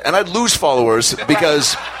plane's at. And I'd lose followers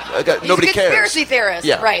because nobody cares. Conspiracy theorist.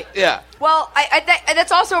 Yeah. Right. Yeah. Well,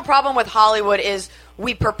 that's also a problem with Hollywood is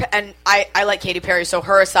and I like Katy Perry, so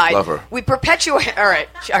her aside. Love her. We perpetuate. All right.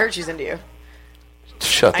 I heard she's into you.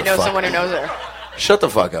 Shut the fuck up. I know someone who knows her. Shut the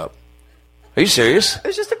fuck up. Are you serious? It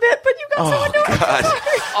was just a bit, but you got someone new. God.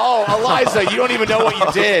 Oh, Eliza, you don't even know what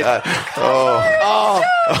you did.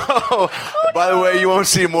 By the way, you won't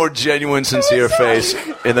see a more genuine, sincere face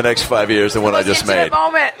in the next 5 years than what I just made.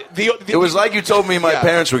 Moment. It was like you told me my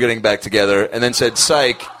parents were getting back together and then said,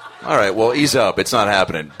 psych. All right, well, ease up. It's not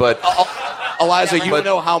happening. But Eliza, you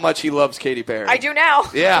know how much he loves Katy Perry. I do now.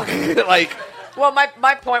 Yeah. Like... Well,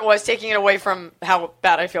 my point was taking it away from how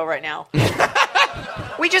bad I feel right now.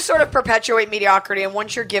 We just sort of perpetuate mediocrity, and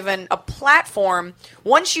once you're given a platform,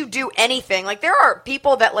 once you do anything, like there are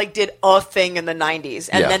people that like did a thing in the 90s,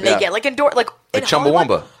 and then they get like endorsed, like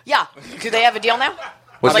Chumbawamba. Yeah, do they have a deal now?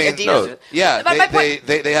 What's like Adidas? No. Yeah,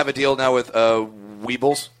 they have a deal now with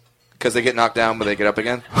Weebles because they get knocked down, but they get up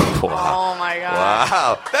again. Wow. Oh my God!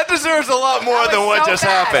 Wow, that deserves a lot more than what just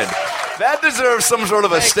happened. That deserves some sort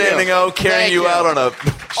of a standing O carrying you out on a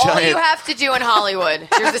giant... All you have to do in Hollywood,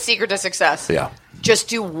 here's the secret to success. Yeah. Just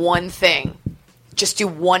do one thing. Just do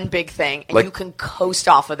one big thing, and you can coast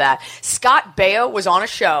off of that. Scott Baio was on a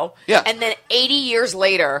show, and then 80 years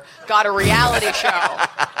later got a reality show.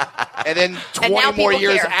 And then 20 more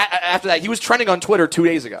years after that, he was trending on Twitter 2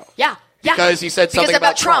 days ago. Yeah. Because he said something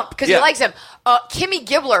about Trump. Because he likes him. Kimmy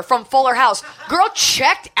Gibbler from Fuller House. Girl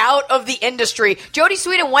checked out of the industry. Jodie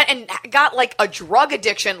Sweetin went and got like a drug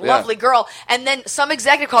addiction. Lovely girl. And then some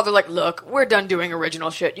executive called her like, look, we're done doing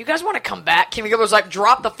original shit. You guys want to come back? Kimmy Gibbler was like,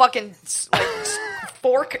 drop the fucking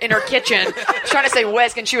fork in her kitchen, trying to say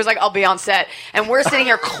whisk, and she was like, I'll be on set. And we're sitting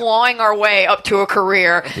here clawing our way up to a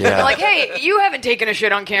career. Yeah. They're like, hey, you haven't taken a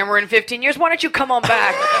shit on camera in 15 years. Why don't you come on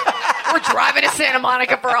back? We're driving to Santa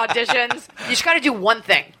Monica for auditions. You just got to do one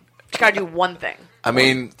thing. I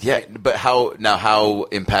mean, yeah, but how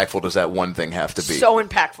impactful does that one thing have to be? So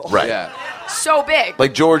impactful. Right. Yeah. So big.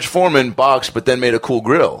 Like George Foreman boxed, but then made a cool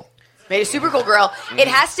grill. Made a super cool grill. It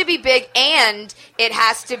has to be big, and it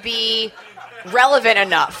has to be relevant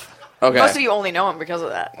enough. Okay. Most of you only know him because of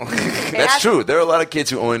that. That's true. There are a lot of kids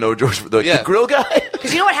who only know George, the grill guy.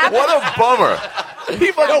 Because you know what happened? What a bummer.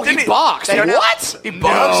 He boxed. They don't know. What? He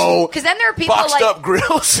boxed? Because then there are people Boxed like... up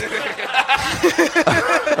grills?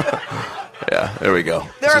 Yeah, there we go.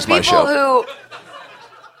 There are people who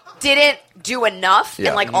didn't do enough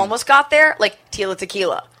and almost got there, like Tila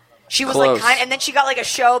Tequila. She was Close. like and then she got like a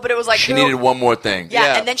show, but it was like she needed one more thing.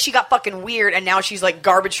 Yeah, and then she got fucking weird, and now she's like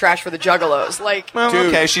garbage trash for the Juggalos. Like, well, dude,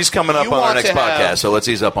 okay, she's coming up on our next podcast, so let's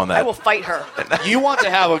ease up on that. I will fight her. You want to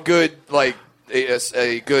have a good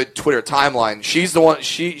a good Twitter timeline. She's the one.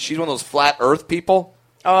 She's one of those flat Earth people.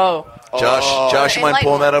 Josh, you mind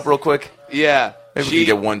pulling that up real quick? Yeah, maybe we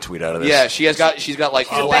can get one tweet out of this. Yeah, she's got like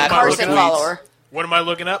Ben flat Carson Earth follower. What am I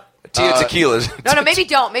looking up? Tequila's. No, maybe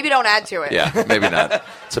don't. Maybe don't add to it. Yeah, maybe not.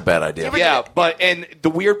 It's a bad idea. Yeah, and the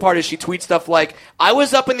weird part is she tweets stuff like, I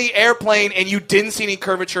was up in the airplane and you didn't see any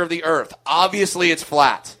curvature of the Earth. Obviously, it's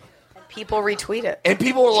flat. People retweet it. And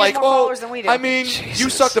people were like, more followers than we do. I mean, you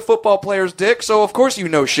sucked a football player's dick, so of course you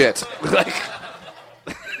know shit.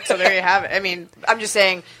 So there you have it. I mean, I'm just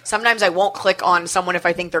saying, sometimes I won't click on someone if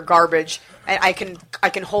I think they're garbage, and I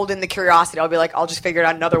can hold in the curiosity. I'll be like, I'll just figure it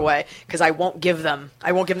out another way, because I won't give them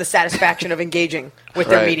the satisfaction of engaging with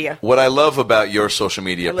their media. What I love about your social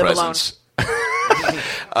media presence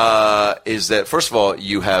is that, first of all,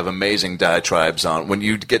 you have amazing diatribes on when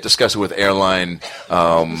you get discussed with airline.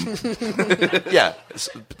 Yeah,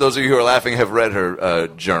 those of you who are laughing have read her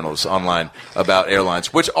journals online about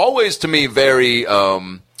airlines, which always to me very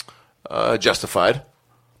justified.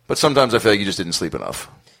 But sometimes I feel like you just didn't sleep enough.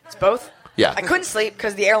 It's both. Yeah. I couldn't sleep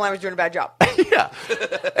because the airline was doing a bad job. Yeah.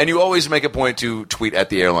 And you always make a point to tweet at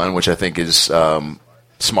the airline, which I think is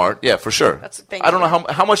smart. Yeah, for sure. I don't know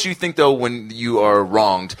how much do you think, though, when you are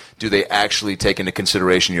wronged, do they actually take into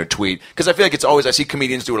consideration your tweet? Because I feel like it's always, I see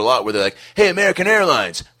comedians do it a lot where they're like, hey, American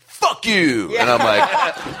Airlines, fuck you. Yeah. And I'm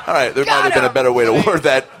like, all right, there might have been a better way to word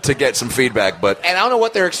that to get some feedback. But and I don't know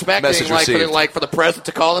what they're expecting, for the president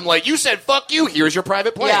to call them, like, you said fuck you, here's your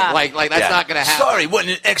private plane. Yeah. Like that's not going to happen. Sorry,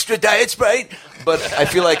 wasn't an extra Diet Sprite? But I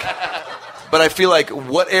feel like...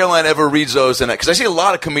 what airline ever reads those? And because I see a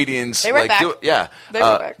lot of comedians, they write back.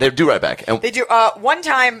 They do write back. And they do. One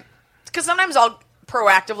time, because sometimes I'll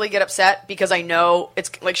proactively get upset because I know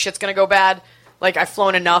it's like shit's gonna go bad. Like I've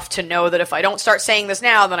flown enough to know that if I don't start saying this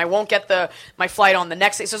now, then I won't get my flight on the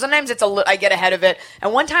next day. So sometimes I get ahead of it.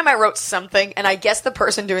 And one time I wrote something, and I guess the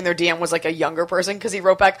person doing their DM was like a younger person because he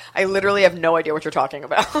wrote back, "I literally have no idea what you're talking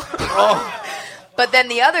about." But then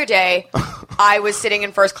the other day, I was sitting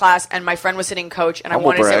in first class, and my friend was sitting coach, and I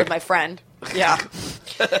wanted to sit with my friend. Yeah.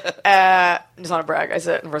 It's not a brag. I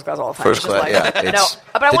sit in first class all the time. First class, yeah. No,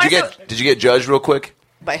 but I did you get judged real quick?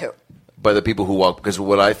 By who? By the people who walk. Because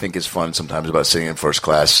what I think is fun sometimes about sitting in first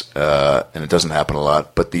class, and it doesn't happen a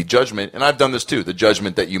lot, but the judgment, and I've done this too, the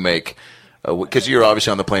judgment that you make, because you're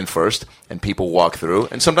obviously on the plane first, and people walk through,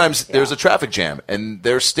 and sometimes there's a traffic jam, and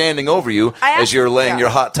they're standing over you as you're laying your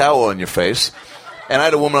hot towel on your face. And I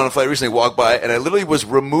had a woman on a flight recently walk by, and I literally was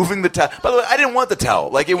removing the towel. By the way, I didn't want the towel.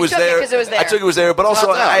 Like it was there. Because it was there. I took it was there, but also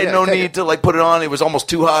I had no need to like put it on. It was almost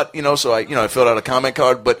too hot, so I filled out a comment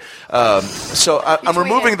card. But so I'm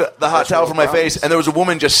removing the hot towel from my face, and there was a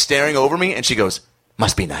woman just staring over me, and she goes,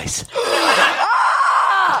 "Must be nice." And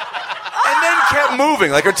then kept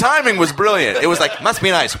moving. Like her timing was brilliant. It was like, "Must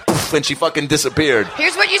be nice," poof, and she fucking disappeared.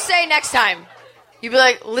 Here's what you say next time. You'd be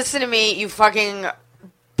like, "Listen to me, you fucking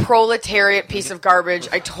proletariat piece of garbage.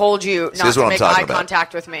 I told you not to make eye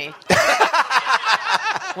contact with me."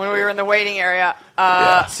 When we were in the waiting area.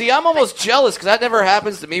 See, I'm almost jealous because that never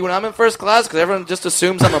happens to me when I'm in first class because everyone just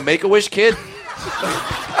assumes I'm a Make-A-Wish kid.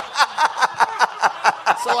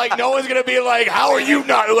 So, like, no one's going to be like, how are you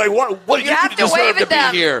not? Like, what you have to deserve wave to at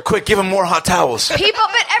them. Be here? Quick, give him more hot towels. People,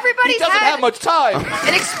 but everybody's he doesn't have much time.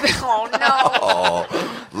 Oh,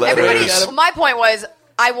 no. My point was,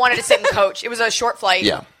 I wanted to sit and coach. It was a short flight.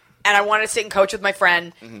 Yeah. And I wanted to sit and coach with my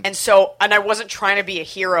friend. Mm-hmm. And I wasn't trying to be a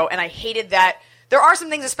hero. And I hated that. There are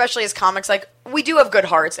some things, especially as comics, like, we do have good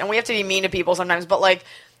hearts. And we have to be mean to people sometimes. But, like,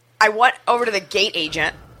 I went over to the gate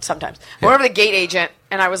agent sometimes. I went over to the gate agent.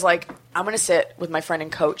 And I was like, I'm going to sit with my friend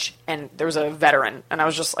and coach, and there was a veteran, and I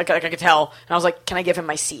was just, like I could tell, and I was like, can I give him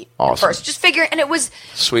my seat first? Just figure, and it was...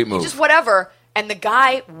 Sweet move. Just whatever. And the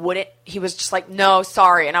guy wouldn't, he was just like, no,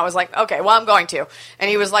 sorry. And I was like, okay, well, I'm going to. And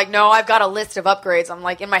he was like, no, I've got a list of upgrades. I'm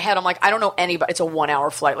like, in my head, I'm like, I don't know anybody. It's a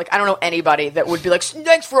 1-hour flight. Like, I don't know anybody that would be like,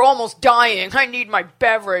 thanks for almost dying. I need my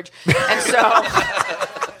beverage. And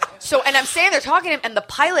and I'm standing there talking to him, and the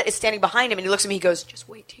pilot is standing behind him, and he looks at me, he goes, just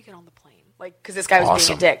wait till you get on the plane. Like, because this guy was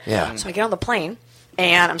being a dick. Yeah. So I get on the plane.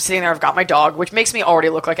 And I'm sitting there, I've got my dog, which makes me already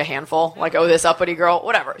look like a handful. Like, oh, this uppity girl,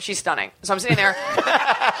 whatever. She's stunning. So I'm sitting there.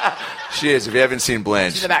 She is. If you haven't seen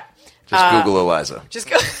Blanche, she's in the back. Just Google Eliza. Just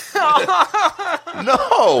go.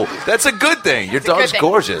 No, that's a good thing. Your dog's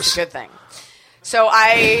gorgeous. It's a good thing. So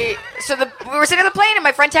we were sitting on the plane, and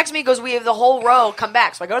my friend texts me, goes, we have the whole row, come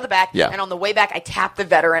back. So I go to the back, and on the way back, I tap the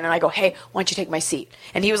veteran, and I go, hey, why don't you take my seat?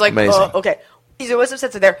 And he was like, okay. He said, what's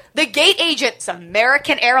upset there? The gate agent, it's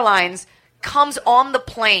American Airlines, comes on the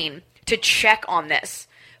plane to check on this.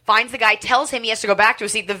 Finds the guy, tells him he has to go back to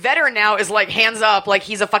his seat. The veteran now is like, hands up, like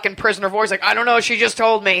he's a fucking prisoner of war. He's like, I don't know, she just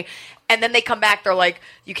told me. And then they come back, they're like,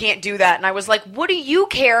 you can't do that. And I was like, what do you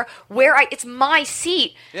care it's my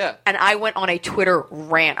seat. Yeah. And I went on a Twitter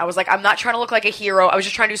rant. I was like, I'm not trying to look like a hero. I was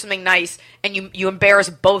just trying to do something nice. And you embarrass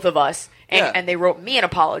both of us. And they wrote me an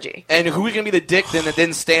apology. And who's going to be the dick then that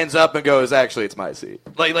then stands up and goes, actually, it's my seat?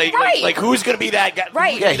 Like who's going to be that guy?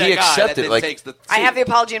 Right. Yeah, he accepted. I have the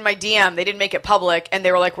apology in my DM. They didn't make it public, and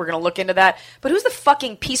they were like, we're going to look into that. But who's the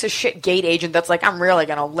fucking piece of shit gate agent that's like, I'm really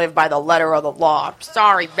going to live by the letter of the law?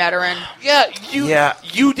 Sorry, veteran. Yeah,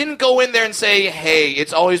 you didn't go in there and say, hey,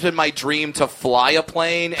 it's always been my dream to fly a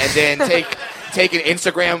plane and then take an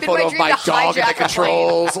Instagram photo of my dog in the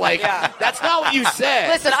controls. That's not what you said.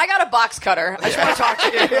 Listen, I got a box cutter. I just want to talk to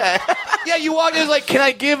you. Yeah, you walked in like, can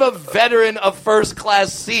I give a veteran a first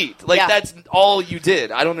class seat? That's all you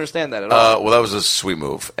did. I don't understand that at all. Well, that was a sweet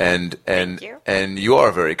move, and you are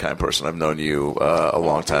a very kind person. I've known you a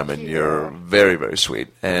long time, and you're very, very sweet.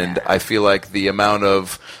 And I feel like the amount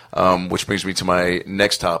of, which brings me to my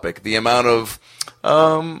next topic, the amount of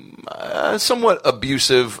somewhat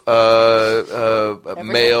abusive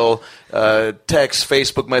mail, text,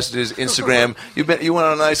 Facebook messages, Instagram. You went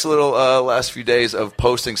on a nice little last few days of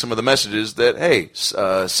posting some of the messages that, hey,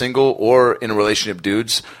 single or in a relationship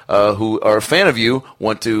dudes who are a fan of you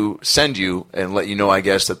want to send you and let you know, I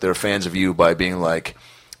guess, that they're fans of you by being like,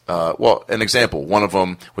 an example. One of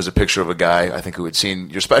them was a picture of a guy, I think, who had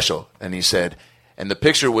seen your special, and he said, and the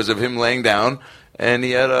picture was of him laying down, and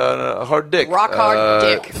he had a hard dick. Rock hard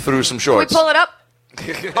dick. Through some shorts. Can we pull it up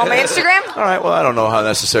on my Instagram? All right, well, I don't know how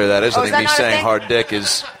necessary that is. I think me saying hard dick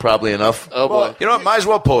is probably enough. Oh, boy. You know what? Might as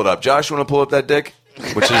well pull it up. Josh, you want to pull up that dick?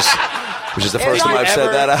 Which is the first time I've said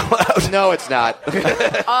that out loud. No, it's not.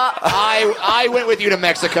 I went with you to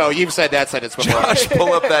Mexico. You've said that sentence before. Josh,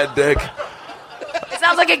 pull up that dick. It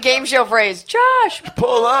sounds like a game show phrase. Josh,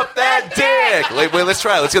 pull up that dick. Wait, let's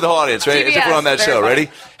try it. Let's get the whole audience ready. As if we're on that show.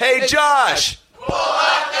 Ready? Hey, Josh. Pull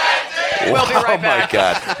up that dick. We'll be right back. Oh, my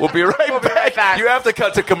God. We'll be right back. You have to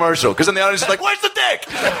cut to commercial, because then the audience is like, where's the dick?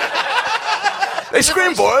 They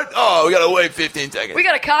scream for it. Oh, we got to wait 15 seconds. We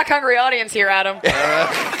got a cock-hungry audience here, Adam.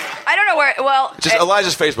 I don't know where. Well, just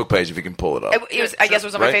Elijah's Facebook page, if you can pull it up. I guess it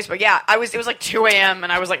was on my Facebook. Yeah, it was like 2 a.m.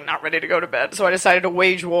 and I was like not ready to go to bed, so I decided to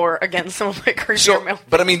wage war against some of my creepier mail.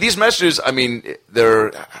 But I mean, these messages,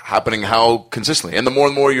 they're happening how consistently, and the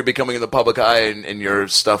more you're becoming in the public eye, and your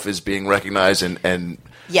stuff is being recognized, and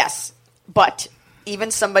yes, but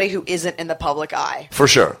even somebody who isn't in the public eye, for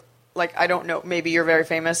sure. Like, I don't know. Maybe you're very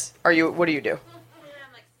famous. Are you? What do you do?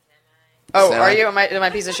 Oh, Semi. Are you? Am I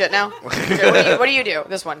a piece of shit now? What do you do?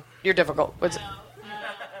 This one. You're difficult. What's it?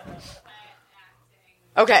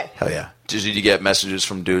 Okay. Hell yeah. Did you get messages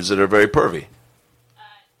from dudes that are very pervy?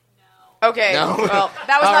 No. Okay. No. Well,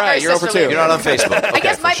 that was not very you're sisterly. over 2. You're not on Facebook. Okay, I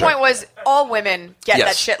guess my point was all women get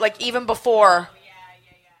that shit, like, even before.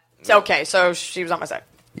 Yeah. Okay, so she was on my side.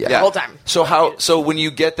 Yeah. The whole time. So when you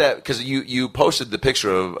get that, because you posted the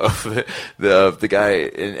picture of the guy,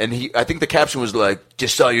 and he, I think the caption was like,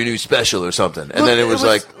 just saw your new special or something, and then it was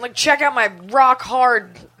like check out my rock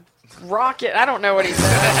hard rocket. I don't know what he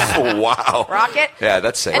said. Wow. Rocket? Yeah,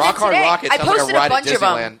 that's safe. Rock hard rocket. I posted like a bunch of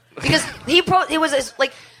them because it was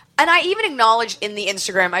like, and I even acknowledged in the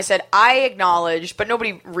Instagram. I said I acknowledge, but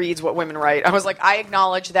nobody reads what women write. I was like, I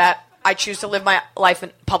acknowledge that I choose to live my life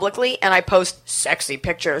publicly, and I post sexy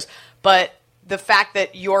pictures. But the fact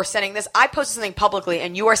that you're sending this, I posted something publicly,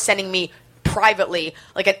 and you are sending me privately,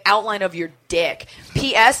 like an outline of your dick.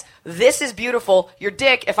 P.S. This is beautiful. Your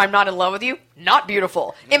dick, if I'm not in love with you, not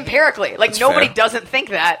beautiful. Empirically. Like, nobody doesn't think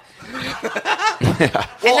that. And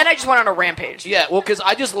then I just went on a rampage. Yeah, well, because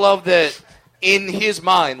I just love that in his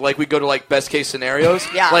mind, like we go to like best case scenarios.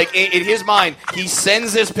 Yeah. Like in his mind, he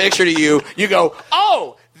sends this picture to you. You go,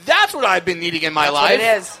 oh, that's what I've been needing in my life. What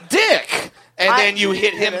it is. Dick. And then you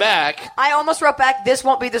hit him back. I almost wrote back, this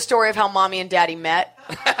won't be the story of how mommy and daddy met.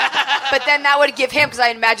 But then that would give him, because I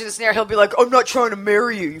imagine the scenario, he'll be like, I'm not trying to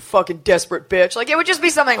marry you, you fucking desperate bitch. Like, it would just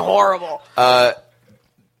be something horrible.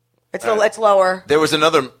 It's lower. There was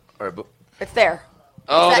another... It's there.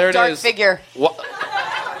 Oh, it's that there it dark is. Figure.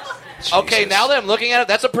 Okay, now that I'm looking at it,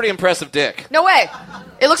 that's a pretty impressive dick. No way.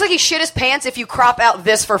 It looks like he shit his pants if you crop out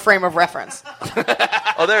this for frame of reference.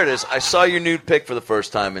 Oh, there it is. I saw your nude pic for the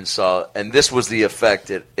first time and this was the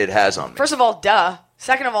effect it has on me. First of all, duh.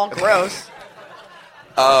 Second of all, gross.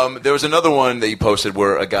 There was another one that you posted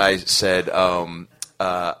where a guy said, it was,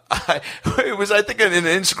 I think, in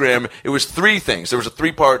Instagram, it was 3 things. There was a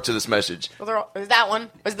 3-part to this message. Well, it was that one.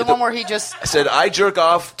 It was the one where he just... I said, I jerk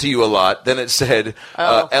off to you a lot. Then it said,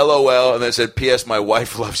 LOL, and then it said, P.S. My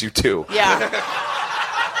wife loves you too. Yeah.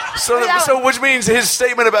 So which means his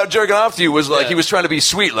statement about jerking off to you was like he was trying to be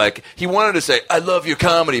sweet. Like, he wanted to say, I love your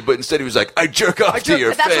comedy, but instead he was like, I jerk off to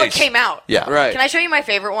your face. That's what came out. Yeah. Right. Can I show you my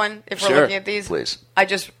favorite one if we're looking at these? Please.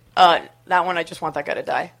 That one, I just want that guy to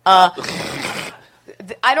die.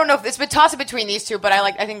 I don't know if it's been tossed between these two, but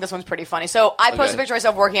I think this one's pretty funny. So I posted a picture of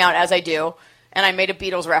myself working out as I do, and I made a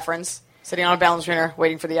Beatles reference, sitting on a balance trainer,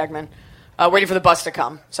 waiting for the Eggman, waiting for the bus to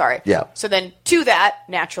come. Sorry. Yeah. So then to that,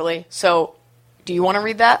 naturally. So do you want to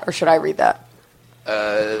read that, or should I read that?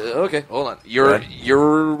 Okay, hold on.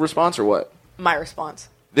 Your response or what? My response.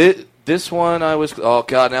 This one I was... Oh,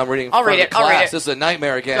 God, now I'm reading I'll read it. This is a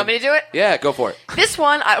nightmare again. You want me to do it? Yeah, go for it. This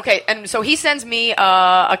one, and so he sends me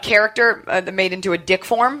a character made into a dick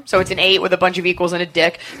form. So it's an 8 with a bunch of equals and a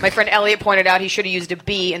dick. My friend Elliot pointed out he should have used a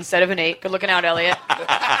B instead of an 8. Good looking out, Elliot.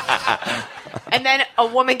 And then a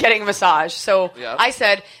woman getting a massage. So I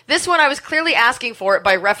said, this one I was clearly asking for it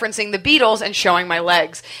by referencing the Beatles and showing my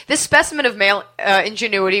legs. This specimen of male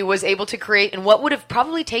ingenuity was able to create in what would have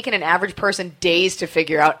probably taken an average person days to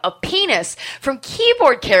figure out a penis from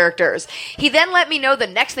keyboard characters. He then let me know the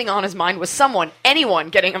next thing on his mind was anyone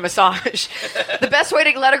getting a massage. The best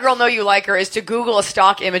way to let a girl know you like her is to Google a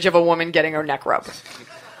stock image of a woman getting her neck rubbed.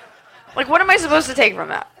 Like, what am I supposed to take from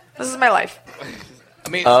that? This is my life. I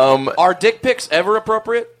mean, are dick pics ever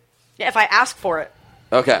appropriate? Yeah, if I ask for it.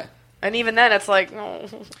 Okay. And even then, it's like, no.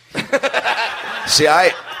 See,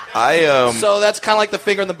 So that's kind of like the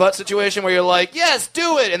finger in the butt situation where you're like, yes,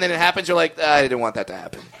 do it, and then it happens. You're like, I didn't want that to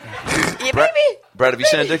happen. Yeah, maybe. Brad, have you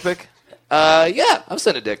sent a dick pic? Yeah, I've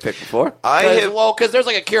sent a dick pic before. Because there's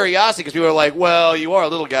like a curiosity. Because people are like, well, you are a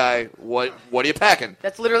little guy. What are you packing?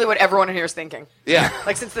 That's literally what everyone in here is thinking. Yeah.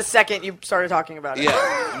 Like since the second you started talking about it.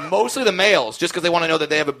 Yeah. Mostly the males, just because they want to know that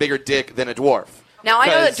they have a bigger dick than a dwarf. Now I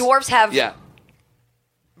know that dwarves have Yeah.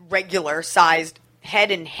 regular sized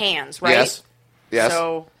head and hands, right? Yes. Yes.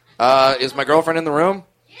 So is my girlfriend in the room?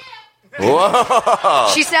 Whoa.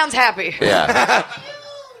 she sounds happy. Yeah.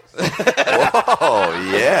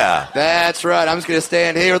 Whoa, yeah. That's right. I'm just going to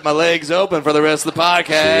stand here with my legs open for the rest of the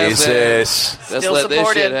podcast. Jesus. Let's Still let this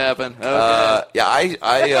supported. shit happen. Okay. Yeah,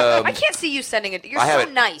 I can't see you sending it. You're I so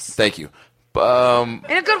haven't- nice. Thank you. In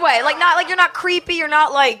a good way. Like you're not creepy, you're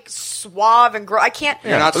not like suave and I can't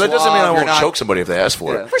You're not but that doesn't mean I suave, won't you're not- choke somebody if they ask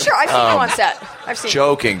for Yeah. it. For sure. I've seen you on set. I've seen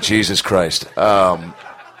Joking, Jesus Christ.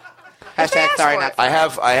 Hashtag sorry not.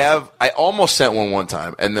 I almost sent one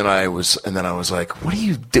time, and then I was like, "What do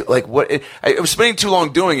you do?" Like, what? I was spending too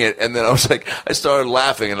long doing it, and then I was like, I started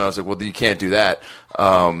laughing, and I was like, "Well, you can't do that."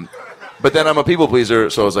 But then I'm a people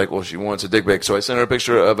pleaser, so I was like, "Well, she wants a dick pic," so I sent her a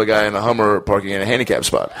picture of a guy in a Hummer parking in a handicap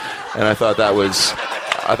spot, and I thought that was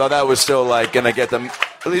still like gonna get them.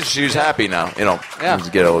 At least she's happy now, Yeah.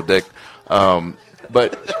 to get a little dick.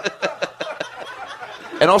 But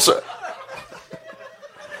and also.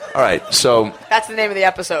 All right, so That's the name of the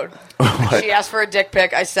episode. She asked for a dick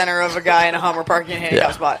pic. I sent her of a guy in a Hummer parking in a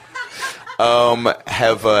handicap spot.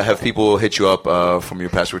 have people hit you up from your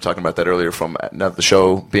past? We were talking about that earlier from now the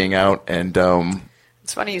show being out, and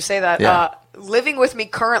It's funny you say that. Yeah. Living with me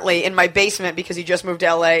currently in my basement because he just moved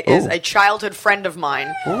to LA is a childhood friend of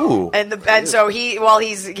mine. Ooh. And so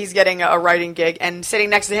he's getting a writing gig, and sitting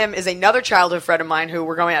next to him is another childhood friend of mine who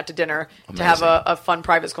we're going out to dinner to have a fun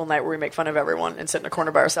private school night where we make fun of everyone and sit in a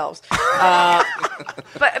corner by ourselves. But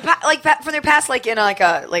like from their past, like in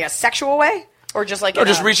a sexual way, or just like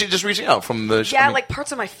reaching out from the. like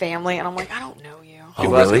parts of my family, and I'm like, I don't know you.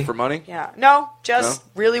 People asking for money? Yeah. No, just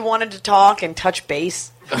really wanted to talk and touch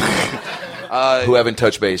base. Who haven't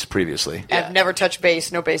touched base previously. Yeah. I've never touched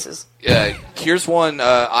base, no bases. Yeah, here's one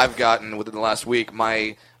I've gotten within the last week.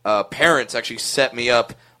 My parents actually set me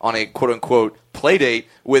up on a quote-unquote play date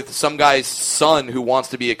with some guy's son who wants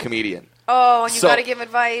to be a comedian. Oh, and you got to give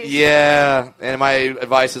advice? Yeah, and my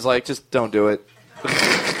advice is like, just don't do it.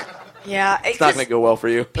 Yeah. It's not going to go well for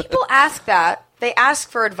you. People ask that. They ask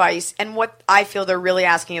for advice, and what I feel they're really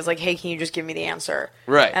asking is like, hey, can you just give me the answer?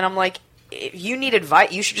 Right. And I'm like, if you need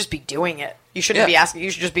advice, you should just be doing it. You shouldn't be asking.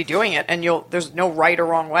 You should just be doing it, and there's no right or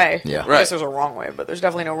wrong way. Yeah. I guess there's a wrong way, but there's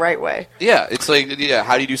definitely no right way. Yeah, it's like,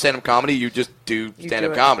 how do you do stand-up comedy? You just do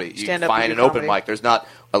stand-up comedy. You find an open mic. There's not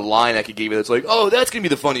a line I could give you that's like, oh, that's going to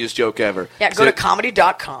be the funniest joke ever. Yeah, go to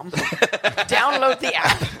comedy.com. Download the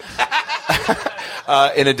app.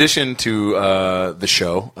 In addition to the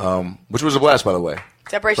show, which was a blast, by the way.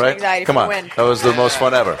 Separation anxiety Come for on. the win. That was the most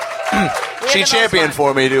fun ever. She championed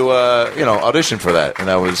for me to, audition for that, and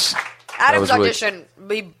that was... Adam's audition,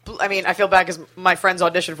 I feel bad because my friends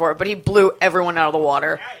auditioned for it, but he blew everyone out of the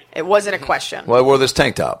water. It wasn't a question. Well, I wore this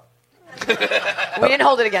tank top. We didn't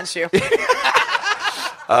hold it against you.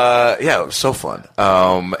 Yeah, it was so fun.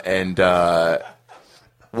 And now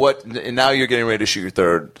you're getting ready to shoot your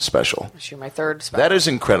third special. Shoot my third special. That is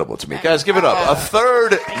incredible to me. Guys, give it up. A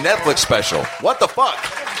third Netflix special. What the fuck?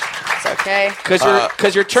 It's okay.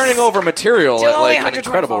 Because you're turning over material at like an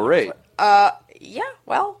incredible rate. Yeah,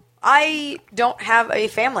 well, I don't have a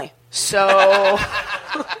family, so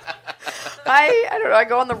I don't know. I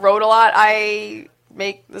go on the road a lot. I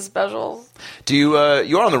make the specials. Do you?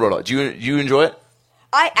 You're on the road a lot. Do you enjoy it?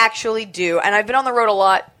 I actually do, and I've been on the road a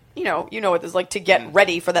lot. You know what it's like to get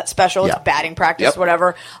ready for that special. It's batting practice,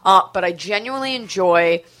 whatever. But I genuinely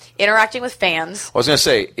enjoy interacting with fans. I was going to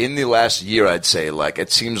say, in the last year, I'd say, like,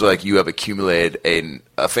 it seems like you have accumulated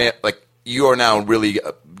a fan, like, you are now really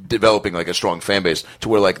developing, like, a strong fan base to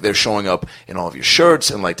where, like, they're showing up in all of your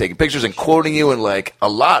shirts and, like, taking pictures and quoting you and, like, a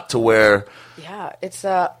lot to where... Yeah, it's,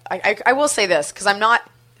 I will say this, because I'm not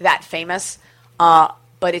that famous,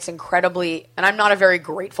 but it's incredibly, and I'm not a very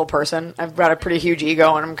grateful person. I've got a pretty huge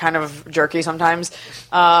ego, and I'm kind of jerky sometimes.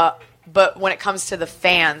 But when it comes to the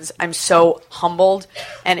fans, I'm so humbled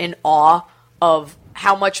and in awe of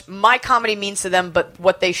how much my comedy means to them, but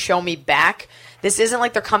what they show me back. This isn't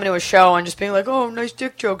like they're coming to a show and just being like, oh, nice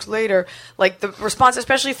dick jokes later. Like, the response,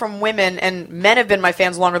 especially from women, and men have been my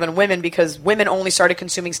fans longer than women because women only started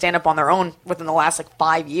consuming stand-up on their own within the last,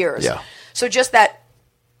 5 years. Yeah. So just that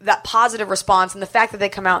positive response and the fact that they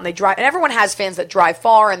come out and they drive, and everyone has fans that drive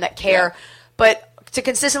far and that care, but to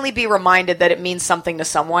consistently be reminded that it means something to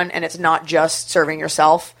someone and it's not just serving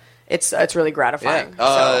yourself, it's really gratifying.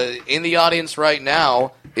 Yeah. In the audience right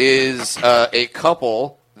now is a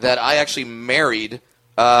couple that I actually married,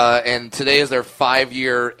 and today is their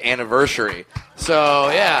 5-year anniversary. So,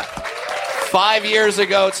 yeah. 5 years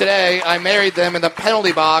ago today, I married them in the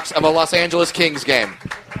penalty box of a Los Angeles Kings game.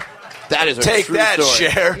 That is a Take true that, story.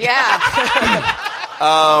 Cher. Yeah.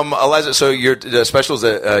 Eliza, so your specials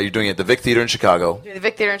that you're doing at the Vic Theater in Chicago. The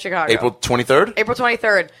Vic Theater in Chicago. April 23rd? April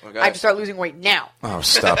 23rd. Okay. I have to start losing weight now. Oh,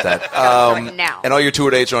 stop that. Now. And all your tour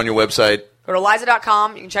dates are on your website. Go to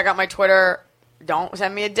Liza.com. You can check out my Twitter. Don't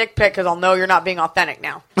send me a dick pic because I'll know you're not being authentic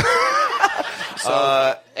now.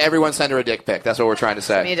 So everyone send her a dick pic. That's what we're trying to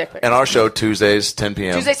say. Send me a dick pic. And our show, Tuesdays, 10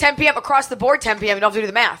 p.m. Tuesdays, 10 p.m. across the board, 10 p.m. You don't have to do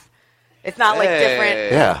the math. It's not like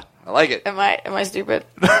different. Yeah. I like it. Am I stupid?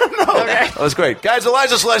 No. Okay. That was great. Guys,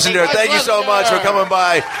 Eliza Schlesinger, thank you so much for coming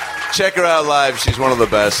by. Check her out live. She's one of the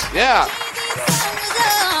best. Yeah.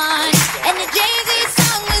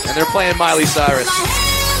 And they're playing Miley Cyrus.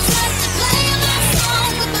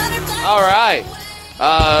 All right.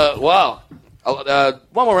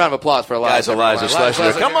 One more round of applause for Eliza. Guys, Eliza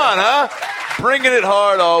Schlesinger. Come on, huh? Bringing it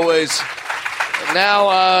hard always.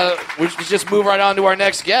 Now, we should just move right on to our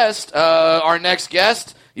next guest. Our next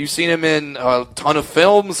guest, you've seen him in a ton of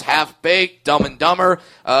films, Half-Baked, Dumb and Dumber.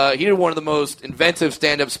 He did one of the most inventive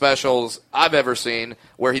stand-up specials I've ever seen,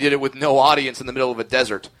 where he did it with no audience in the middle of a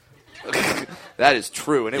desert. That is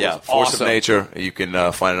true, and it was Force awesome. of Nature. You can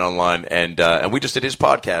find it online, and we just did his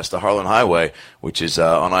podcast, The Harlan Highway, which is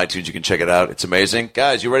on iTunes. You can check it out. It's amazing,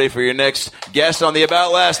 guys. You ready for your next guest on the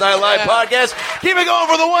About Last Night Live podcast? Keep it going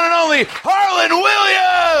for the one and only Harlan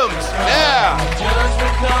Williams. Yeah.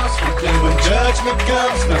 When judgment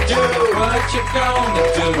comes, we do what you gonna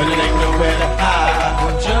do, when it ain't nowhere to hide.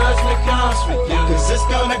 When judgment comes for you, 'cause it's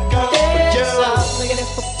gonna go for you.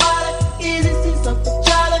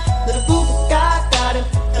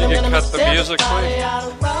 You can cut the music, please.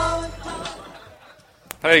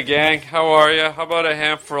 Hey, gang, how are you? How about a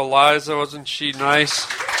hand for Eliza? Wasn't she nice?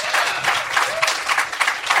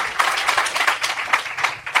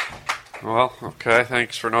 Well, okay,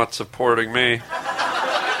 thanks for not supporting me.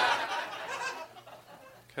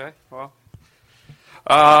 Okay, well.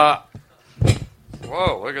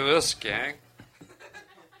 Whoa, look at this, gang.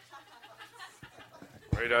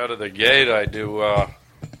 Right out of the gate,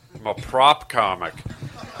 I'm a prop comic.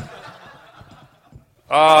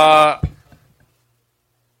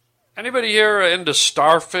 Anybody here into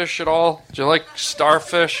starfish at all? Do you like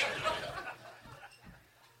starfish?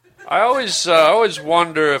 I always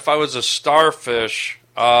wonder if I was a starfish,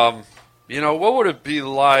 what would it be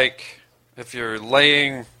like if you're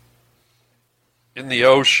laying in the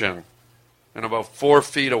ocean in about 4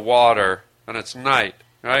 feet of water and it's night,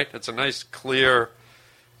 right? It's a nice, clear,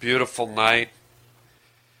 beautiful night,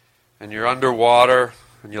 and you're underwater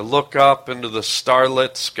and you look up into the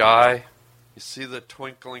starlit sky. You see the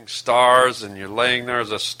twinkling stars, and you're laying there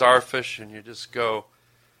as a starfish, and you just go,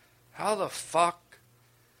 how the fuck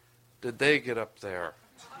did they get up there?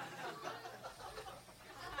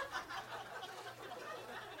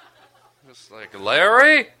 Just like,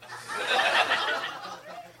 Larry?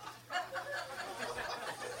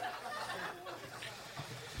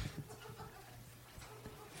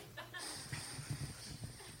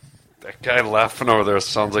 That guy laughing over there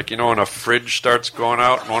sounds like, when a fridge starts going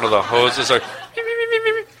out and one of the hoses are...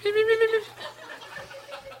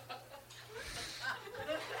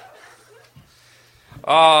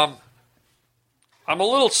 I'm a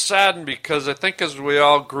little saddened because I think as we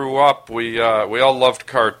all grew up, we all loved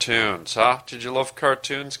cartoons, huh? Did you love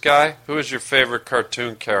cartoons, Guy? Who was your favorite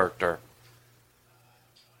cartoon character?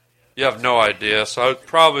 You have no idea, so I was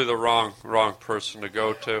probably the wrong person to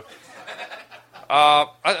go to.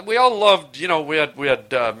 We all loved, we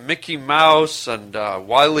had Mickey Mouse and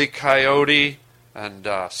Wile E. Coyote and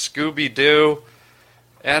Scooby-Doo,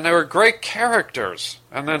 and they were great characters.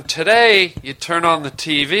 And then today, you turn on the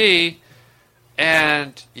TV,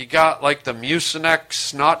 and you got like the Mucinex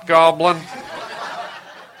Snot Goblin.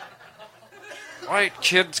 Right,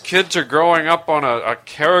 kids are growing up on a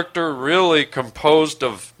character really composed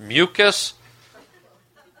of mucus.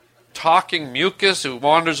 Talking mucus who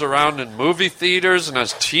wanders around in movie theaters and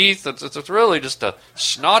has teeth. It's really just a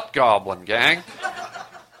snot goblin, gang.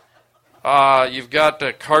 You've got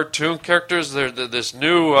the cartoon characters. They're this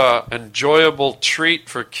new enjoyable treat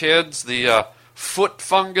for kids. The foot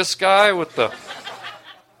fungus guy with the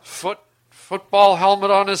football helmet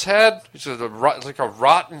on his head. He's like a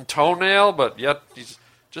rotten toenail, but yet he's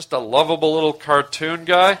just a lovable little cartoon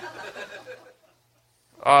guy.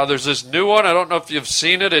 There's this new one. I don't know if you've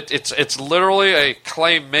seen it. It's literally a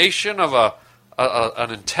claymation of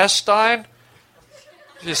an intestine.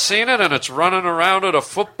 Have you seen it? And it's running around at a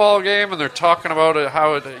football game, and they're talking about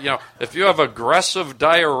how if you have aggressive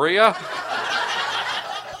diarrhea,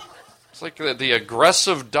 it's like the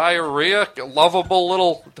aggressive diarrhea, lovable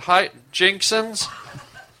little Jinxons.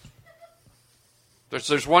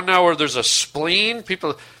 There's one now where there's a spleen.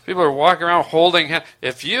 People are walking around holding hands.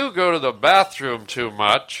 If you go to the bathroom too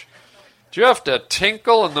much, do you have to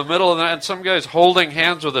tinkle in the middle of the night? And some guy's holding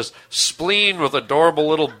hands with his spleen with adorable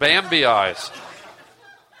little Bambi eyes.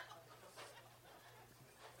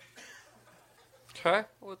 Okay,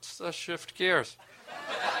 let's shift gears.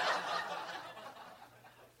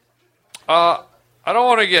 I don't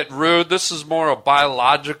want to get rude. This is more a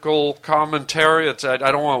biological commentary. I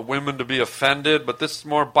don't want women to be offended, but this is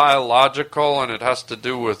more biological, and it has to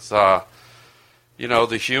do with, the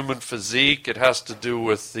human physique. It has to do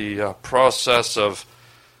with the process of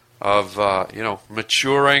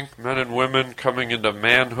maturing, men and women coming into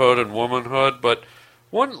manhood and womanhood. But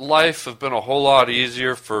wouldn't life have been a whole lot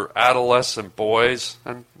easier for adolescent boys?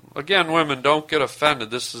 And again, women, don't get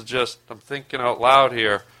offended. This is just, I'm thinking out loud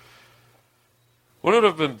here. Wouldn't it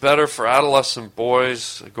have been better for adolescent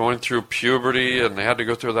boys going through puberty and they had to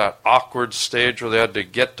go through that awkward stage where they had to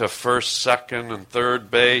get to first, second, and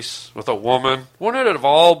third base with a woman? Wouldn't it have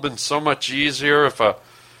all been so much easier if a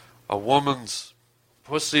woman's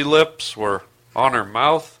pussy lips were on her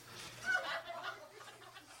mouth?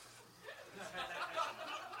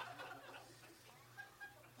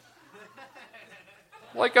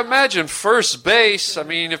 Like, imagine first base. I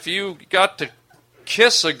mean, if you got to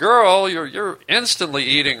kiss a girl, you're instantly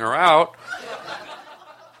eating her out.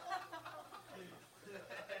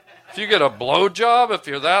 If you get a blowjob, if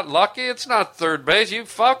you're that lucky, it's not third base. You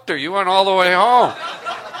fucked her. You went all the way home.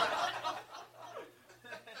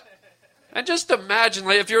 And just imagine,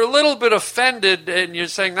 if you're a little bit offended and you're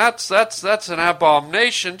saying that's an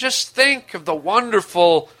abomination, just think of the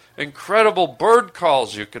wonderful, incredible bird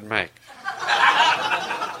calls you could make.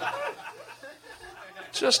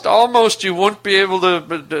 just almost you wouldn't be able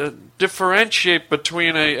to differentiate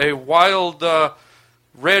between a wild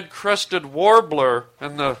red-crested warbler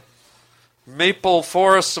in the maple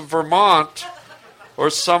forests of Vermont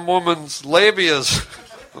or some woman's labias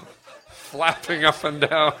flapping up and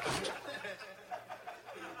down.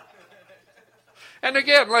 And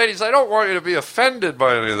again, ladies, I don't want you to be offended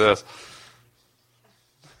by any of this.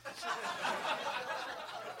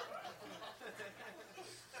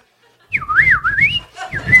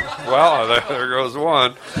 Well, there goes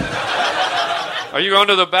one. Are you going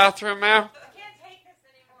to the bathroom, ma'am? I can't take this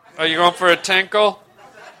anymore. Are you going for a tinkle?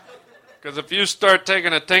 Because if you start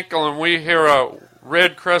taking a tinkle and we hear a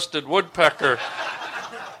red-crested woodpecker,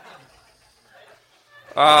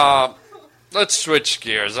 let's switch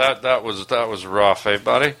gears. That was rough, hey,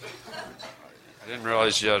 buddy? I didn't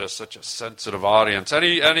realize you had such a sensitive audience.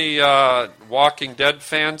 Any Walking Dead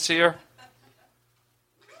fans here?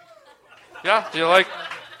 Yeah, do you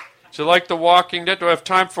like The Walking Dead? Do I have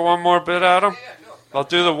time for one more bit, Adam? I'll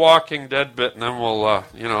do The Walking Dead bit, and then we'll,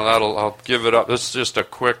 I'll give it up. This is just a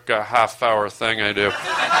quick half-hour thing I do.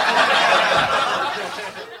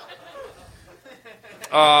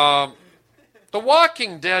 The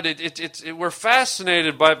Walking Dead, we're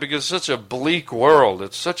fascinated by it because it's such a bleak world.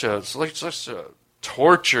 It's such a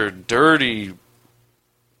tortured, dirty,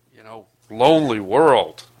 lonely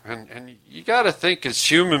world. And you got to think, as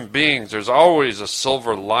human beings, there's always a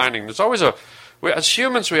silver lining. There's always as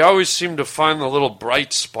humans, we always seem to find the little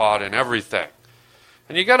bright spot in everything.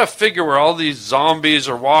 And you got to figure where all these zombies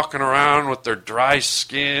are walking around with their dry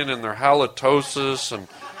skin and their halitosis and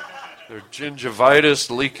their gingivitis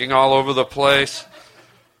leaking all over the place.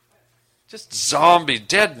 Just zombie,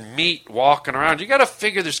 dead meat walking around. You got to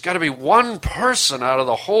figure there's got to be one person out of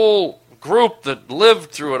the whole group that lived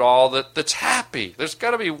through it all that's happy. There's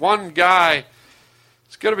got to be one guy.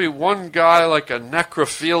 There's got to be one guy like a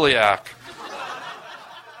necrophiliac.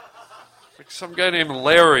 Like some guy named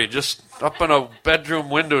Larry just up in a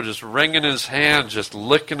bedroom window just wringing his hands, just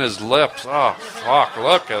licking his lips. Oh, fuck,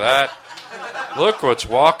 look at that. Look what's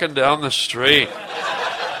walking down the street.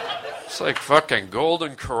 It's like fucking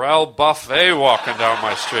Golden Corral buffet walking down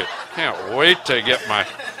my street. Can't wait to get my...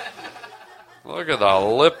 Look at the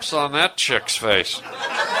lips on that chick's face.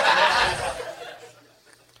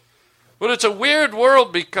 But it's a weird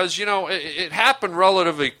world because, it happened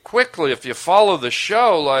relatively quickly. If you follow the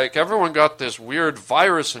show, like, everyone got this weird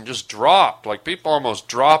virus and just dropped. Like, people almost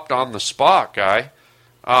dropped on the spot, guy.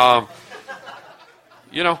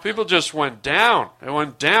 People just went down. It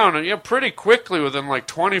went down, and pretty quickly, within like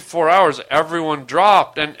 24 hours, everyone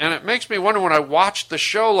dropped. And it makes me wonder, when I watched the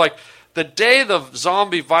show, like, the day the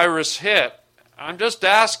zombie virus hit, I'm just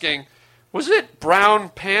asking, was it Brown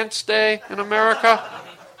Pants Day in America?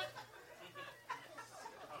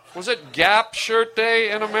 Was it Gap Shirt Day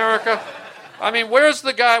in America? I mean, where's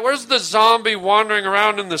the zombie wandering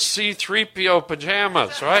around in the C-3PO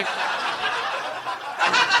pajamas, right?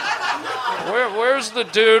 Where's the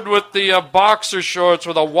dude with the boxer shorts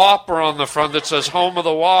with a Whopper on the front that says Home of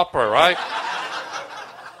the Whopper, right?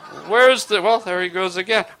 Well, there he goes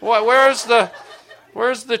again. Where's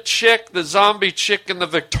the chick, the zombie chick in the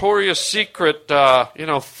Victoria's Secret,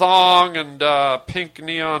 thong and pink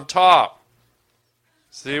neon top?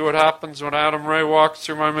 See what happens when Adam Ray walks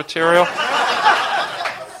through my material?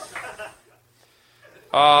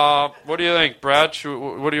 What do you think, Brad?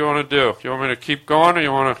 What do you want to do? You want me to keep going, or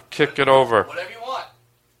you want to kick it over? Whatever you want.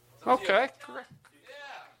 Okay. Yeah.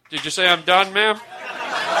 Did you say I'm done, ma'am?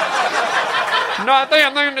 No, I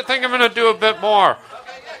think I'm going to do a bit more.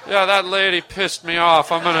 Yeah, that lady pissed me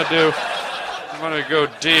off. I'm going to go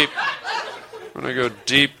deep. I'm going to go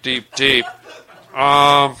deep, deep, deep.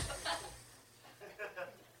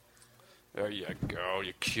 There you go,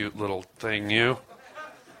 you cute little thing, you.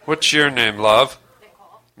 What's your name, love?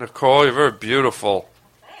 Nicole, you're very beautiful.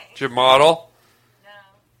 Thanks. Did you model? No.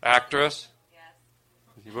 Actress?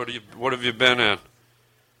 Yes. What have you been in? You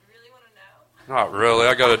really want to know? Not really.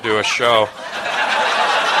 I got to do a show.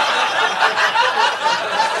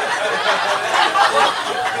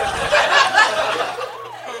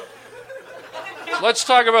 Let's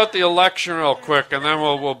talk about the election real quick, and then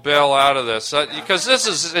we'll bail out of this. Because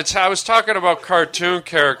I was talking about cartoon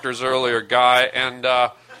characters earlier, Guy, and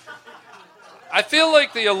I feel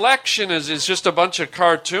like the election is just a bunch of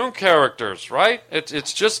cartoon characters, right?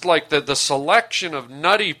 It's just like the selection of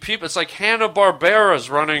nutty people. It's like Hanna-Barbera's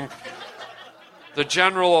running the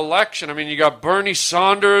general election. I mean, you got Bernie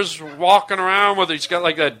Sanders walking around he's got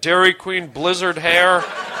like that Dairy Queen blizzard hair.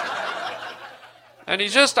 And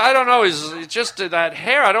he's just, I don't know, he's just that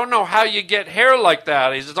hair. I don't know how you get hair like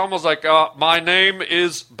that. He's almost like, my name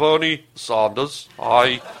is Bernie Sanders.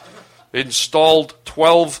 I installed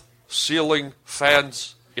 12 ceiling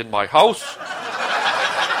fans in my house.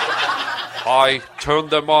 I turned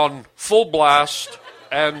them on full blast,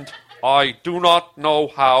 and I do not know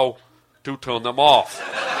how to turn them off.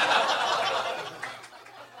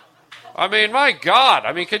 I mean, my God.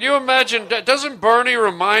 I mean, can you imagine? Doesn't Bernie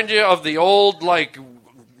remind you of the old, like,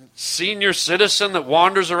 senior citizen that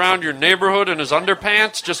wanders around your neighborhood in his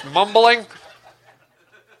underpants, just mumbling?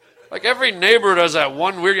 Like, every neighbor does that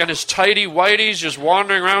one weird, and his tighty whities just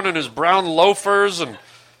wandering around in his brown loafers, and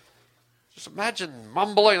just imagine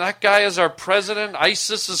mumbling. That guy is our president.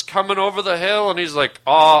 ISIS is coming over the hill, and he's like,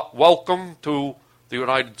 welcome to the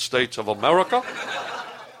United States of America.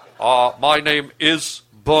 My name is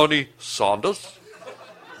Bernie Sanders.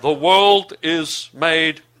 The world is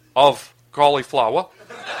made of cauliflower.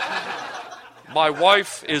 My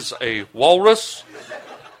wife is a walrus.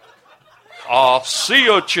 Sea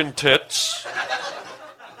urchin tits.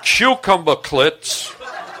 Cucumber clits.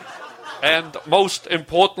 And most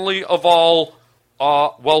importantly of all,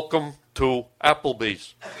 welcome to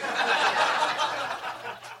Applebee's.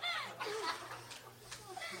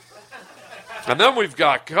 And then we've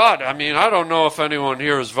got, God, I mean, I don't know if anyone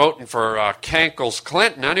here is voting for Kankles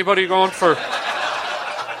Clinton. Anybody going for...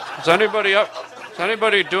 Is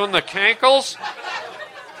anybody doing the Kankles?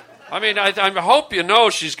 I mean, I hope you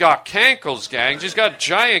know she's got Kankles, gang. She's got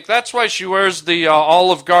giant... That's why she wears the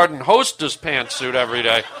Olive Garden hostess pantsuit every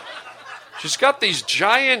day. She's got these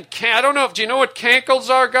giant... I don't know if... Do you know what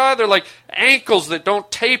Kankles are, guy? They're like ankles that don't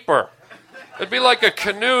taper. It'd be like a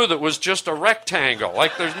canoe that was just a rectangle.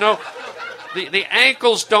 Like, there's no... The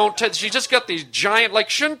ankles don't... She just got these giant... Like,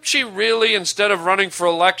 shouldn't she really, instead of running for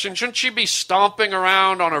election, shouldn't she be stomping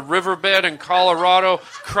around on a riverbed in Colorado,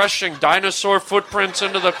 crushing dinosaur footprints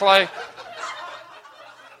into the clay?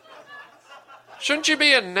 Shouldn't you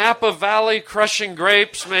be in Napa Valley crushing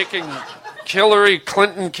grapes, making Hillary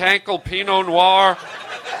Clinton Kankle Pinot Noir?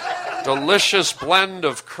 Delicious blend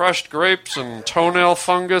of crushed grapes and toenail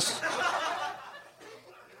fungus.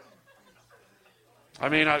 I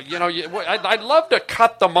mean, I'd love to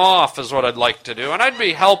cut them off is what I'd like to do. And I'd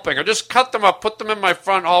be helping. Or just cut them up, put them in my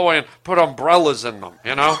front hallway, and put umbrellas in them,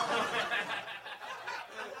 you know?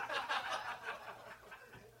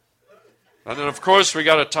 And then, of course, we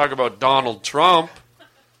got to talk about Donald Trump.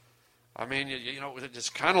 I mean, it's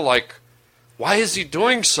kind of like, why is he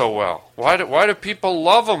doing so well? Why do people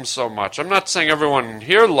love him so much? I'm not saying everyone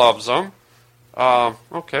here loves him.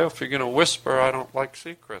 Okay, if you're going to whisper, I don't like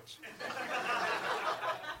secrets.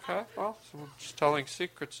 Okay, well, so I'm just telling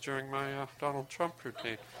secrets during my Donald Trump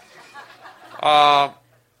routine. But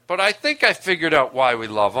I think I figured out why we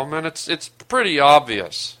love him, and it's pretty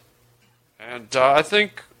obvious. And I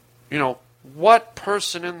think, what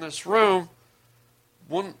person in this room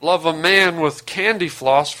wouldn't love a man with candy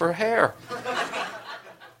floss for hair?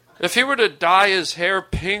 If he were to dye his hair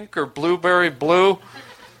pink or blueberry blue,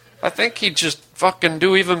 I think he'd just fucking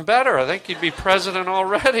do even better. I think he'd be president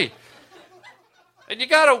already. And you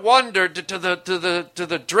gotta wonder, do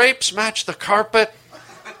the drapes match the carpet?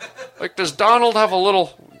 Like, does Donald have a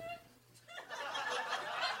little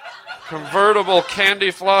convertible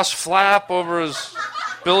candy floss flap over his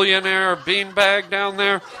billionaire beanbag down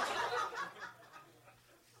there?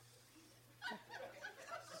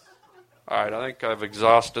 All right, I think I've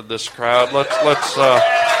exhausted this crowd. Let's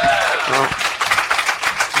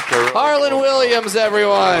Harlan Williams,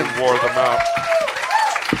 everyone. Wore them out.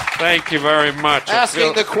 Thank you very much.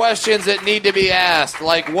 Asking the questions that need to be asked,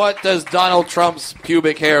 like what does Donald Trump's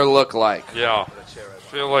pubic hair look like? Yeah. I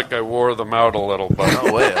feel like I wore them out a little, but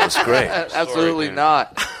no way, that was great. Absolutely Sorry,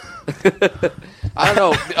 not. I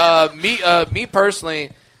don't know. Me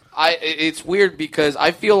personally, it's weird because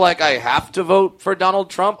I feel like I have to vote for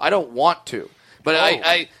Donald Trump. I don't want to. But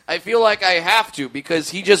I feel like I have to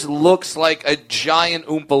because he just looks like a giant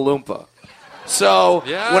Oompa Loompa. So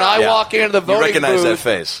when I walk into the voting booth... You recognize that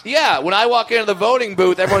face. Yeah, when I walk into the voting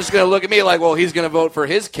booth, everyone's going to look at me like, well, he's going to vote for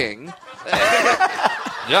his king.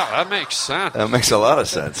 Yeah, that makes sense. That makes a lot of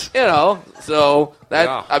sense. So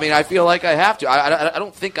that I mean, I feel like I have to. I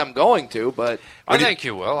don't think I'm going to, but... I think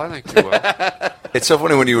you will. It's so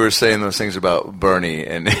funny when you were saying those things about Bernie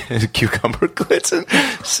and cucumber clits and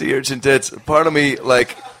sea urchin tits. Part of me,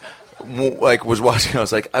 like was watching. I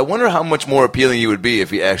was like, I wonder how much more appealing he would be if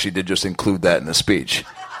he actually did just include that in the speech.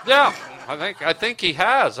 Yeah, I think he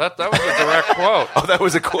has. That was a direct quote. Oh, that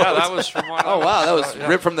was a quote. Yeah, that was from one. Oh wow, that was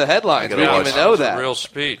ripped from the headlines. We didn't even know that. A real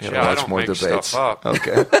speech. I don't make debates. Stuff up.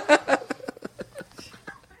 Okay.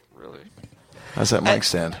 Really. How's that mic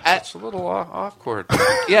stand? It's a little awkward.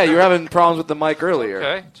 Yeah, you were having problems with the mic earlier.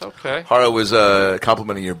 Okay, it's okay. Haro was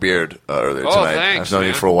complimenting your beard earlier tonight. Thanks, I've known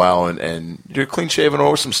you for a while, and you're clean shaven or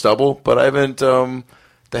with some stubble, but I haven't. The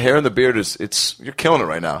hair and the beard you're killing it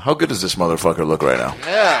right now. How good does this motherfucker look right now?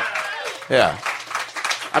 Yeah.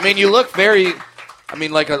 I mean, you look very. I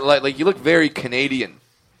mean, like you look very Canadian.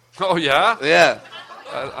 Oh yeah. Yeah.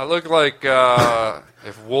 I look like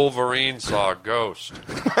if Wolverine saw a ghost.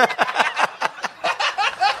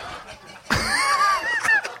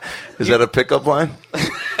 Is that a pickup line?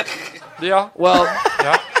 Yeah. Well,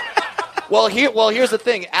 here's the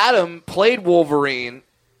thing. Adam played Wolverine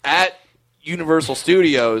at Universal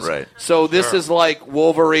Studios. Right. So this is like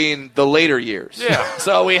Wolverine the later years. Yeah.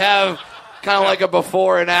 So we have kind of like a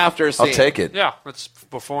before and after scene. I'll take it. Yeah. It's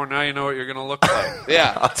before now. You know what you're going to look like.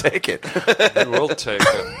 Yeah. I'll take it. You will take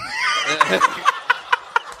it.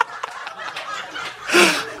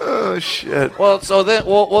 Oh shit. Well, so then,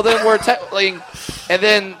 then we're technically, and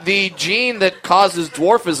then the gene that causes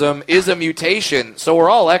dwarfism is a mutation. So we're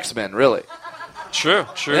all X-Men, really. True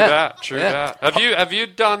that. Have you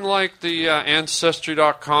done like the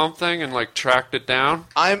Ancestry.com thing and like tracked it down?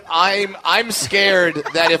 I'm scared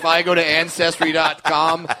that if I go to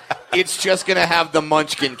Ancestry.com, it's just gonna have the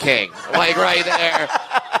Munchkin King, like right there.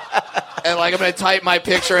 And like I'm gonna type my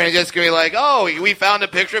picture and it's just gonna be like, oh, we found a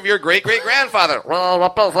picture of your great great grandfather,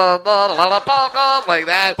 like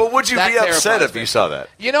that. But would you be upset if you saw that?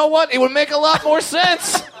 You know what? It would make a lot more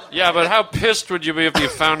sense. Yeah, but how pissed would you be if you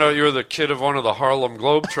found out you were the kid of one of the Harlem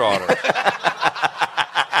Globetrotters?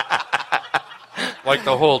 Like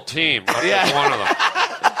the whole team, not just one of them.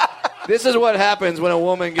 This is what happens when a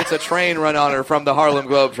woman gets a train run on her from the Harlem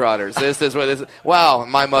Globetrotters. This is what this is. Wow,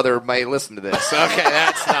 my mother may listen to this. Okay,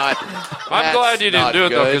 that's not. I'm glad you didn't do it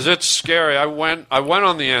though, because it's scary. I went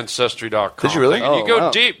on the Ancestry.com. Did you really? You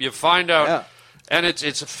go deep. You find out. Yeah. And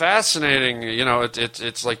it's fascinating, you know.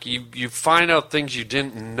 It's like you find out things you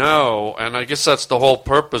didn't know, and I guess that's the whole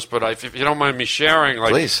purpose. But if you don't mind me sharing,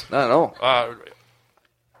 like, please, no.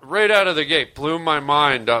 Right out of the gate, blew my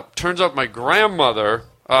mind. Turns out my grandmother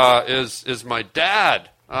is my dad.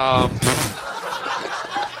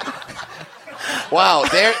 Wow,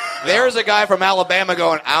 there's a guy from Alabama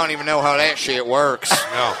going, I don't even know how that shit works.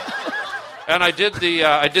 No. And I did the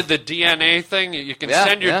DNA thing. You can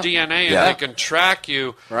send your DNA, and they can track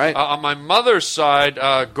you. Right. On my mother's side,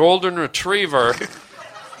 golden retriever,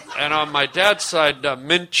 and on my dad's side,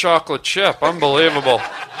 mint chocolate chip. Unbelievable.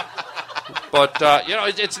 But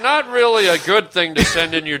it's not really a good thing to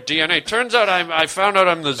send in your DNA. Turns out I found out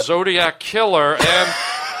I'm the Zodiac killer, and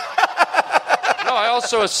I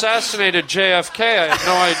also assassinated JFK. I had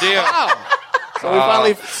no idea. Wow. So we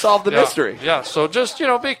finally solved the mystery. Yeah, so just,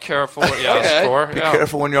 be careful what you ask for. Be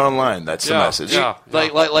careful when you're online. That's the message. Yeah.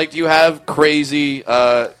 Like, do you have crazy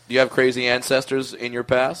ancestors in your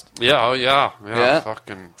past? Yeah.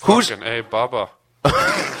 Fucking A Bubba.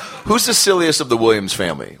 Who's the silliest of the Williams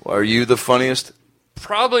family? Are you the funniest?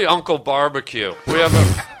 Probably Uncle Barbecue.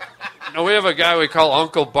 We have a guy we call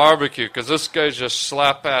Uncle Barbecue because this guy's just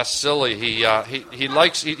slap ass silly. He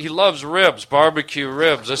loves ribs, barbecue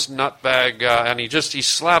ribs. This nutbag, and he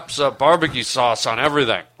slaps barbecue sauce on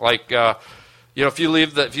everything. Like if you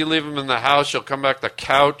leave him in the house, you'll come back to the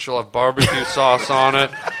couch. You'll have barbecue sauce on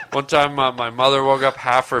it. One time, my mother woke up,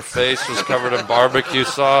 half her face was covered in barbecue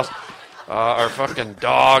sauce. Our fucking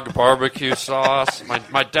dog, barbecue sauce.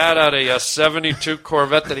 My dad had a 72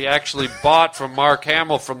 Corvette that he actually bought from Mark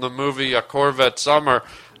Hamill from the movie Corvette Summer.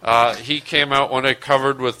 He came out one day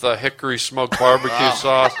covered with hickory smoked barbecue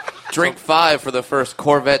sauce. Drink 5 for the first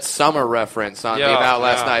Corvette Summer reference on the About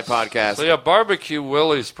Last Night podcast. So Barbecue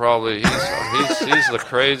Willie's probably he's the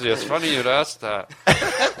craziest. Funny you'd ask that.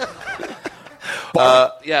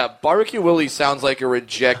 Barbecue Willie sounds like a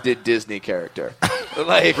rejected Disney character.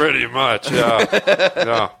 Like pretty much,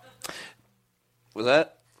 yeah. Was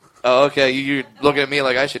that? Oh, okay. You're looking at me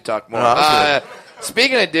like I should talk more.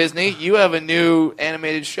 Speaking of Disney, you have a new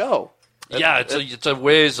animated show. Yeah, it's a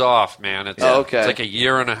ways off, man. It's like a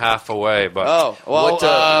year and a half away. But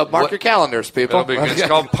mark your calendars, people. It's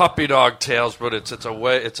called Puppy Dog Tales, but it's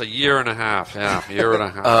a year and a half. Yeah, year and a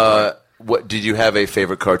half. What did you have a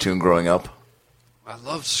favorite cartoon growing up? I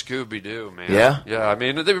love Scooby-Doo, man. Yeah? Yeah, I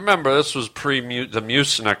mean, remember, this was the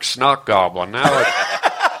Mucinex Snot Goblin.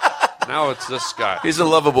 Now it's this guy. He's a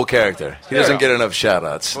lovable character. He doesn't get enough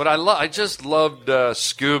shout-outs. But I just loved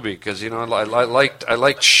Scooby because, I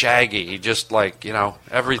liked Shaggy. He just,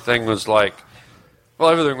 everything was like Well,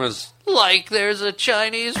 everything was like there's a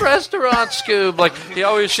Chinese restaurant, Scoob. Like he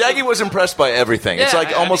always Shaggy was impressed by everything. It's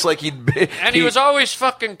like almost like he'd be, and he was always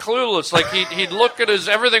fucking clueless. Like he'd look at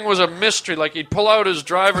everything was a mystery. Like he'd pull out his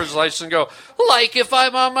driver's license and go, like if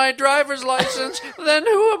I'm on my driver's license, then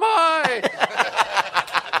who am I?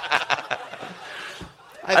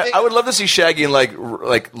 I would love to see Shaggy in like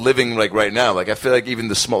living like right now. Like I feel like even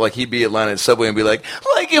the small, like he'd be at Atlanta Subway and be like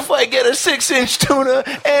if I get a 6-inch tuna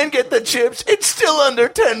and get the chips, it's still under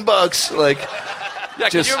 $10. Like, yeah,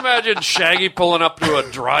 can you imagine Shaggy pulling up to a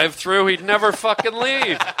drive-through? He'd never fucking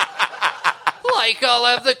leave. Like I'll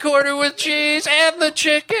have the quarter with cheese and the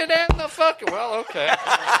chicken and the fucking. Well, okay.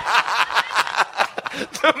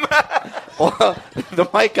 The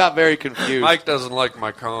Mike got very confused. Mike doesn't like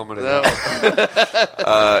my comedy. No.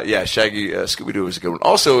 Yeah, Shaggy Scooby-Doo was a good one.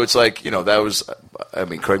 Also, it's like, that was, I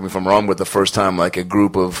mean, correct me if I'm wrong, but the first time like a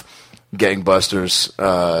group of gangbusters,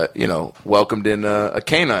 welcomed in a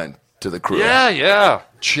canine to the crew. Yeah.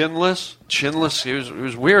 Chinless. He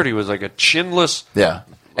was weird. He was like a chinless. Yeah.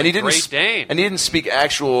 And he Great Dane. And he didn't speak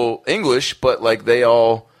actual English, but like they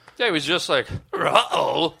all. Yeah, he was just like,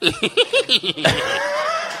 uh-oh.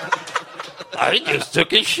 I just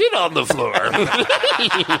took a shit on the floor.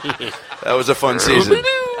 That was a fun season.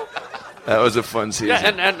 Yeah,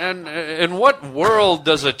 and in what world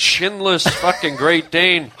does a chinless fucking Great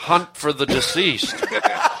Dane hunt for the deceased?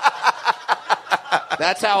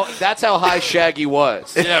 That's how high Shaggy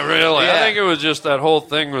was. Yeah, really. Yeah. I think it was just that whole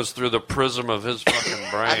thing was through the prism of his fucking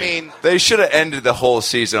brain. I mean, they should have ended the whole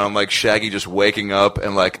season on like Shaggy just waking up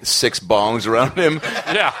and like 6 bongs around him.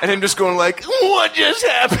 Yeah. And him just going like, what just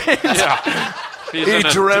happened? Yeah. He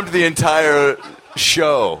dreamt the entire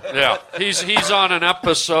show. Yeah. He's on an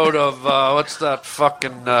episode of, what's that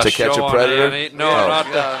fucking To show Catch a on Predator? A&E? No,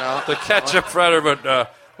 not To Catch a Predator,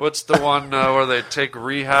 but what's the one where they take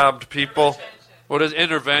rehabbed people? What is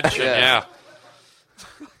Intervention? Yeah.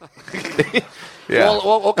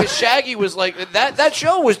 Well, because Shaggy was like that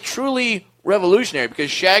show was truly revolutionary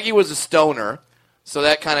because Shaggy was a stoner, so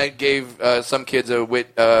that kind of gave some kids a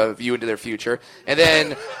view into their future. And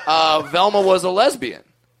then Velma was a lesbian.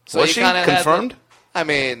 So was she confirmed? I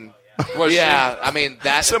mean, was she? I mean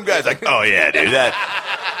that. Some guy's like, oh yeah, dude,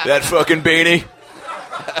 that fucking beanie.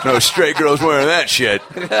 No straight girls wearing that shit.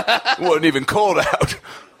 It wasn't even cold out.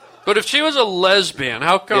 But if she was a lesbian,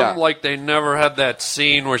 how come like they never had that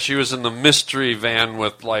scene where she was in the mystery van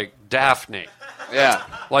with like Daphne? Yeah,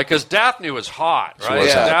 like because Daphne was hot, right?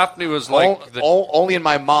 Was Daphne was like only in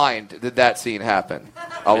my mind did that scene happen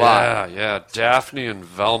a lot. Yeah, Daphne and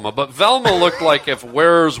Velma, but Velma looked like if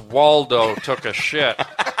Where's Waldo took a shit.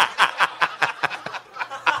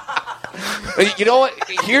 You know what?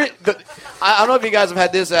 I don't know if you guys have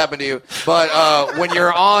had this happen to you, but when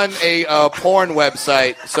you're on a porn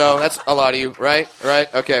website, so that's a lot of you, right?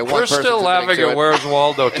 Okay, we're still laughing at Where's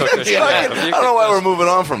Waldo took a shit. I don't know why we're moving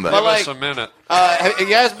on from that. Give us a minute. Have you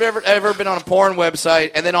guys ever been on a porn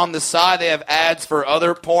website, and then on the side they have ads for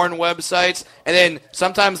other porn websites, and then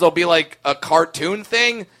sometimes there'll be like a cartoon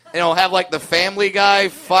thing, and it'll have like the Family Guy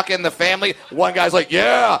fucking the family. One guy's like,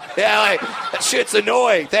 yeah, like, that shit's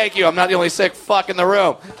annoying. Thank you. I'm not the only sick fuck in the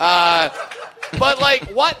room. But like,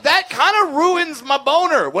 what? That kind of ruins my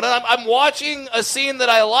boner when I'm watching a scene that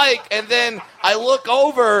I like, and then I look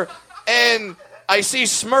over and I see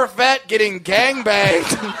Smurfette getting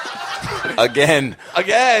gangbanged. Again.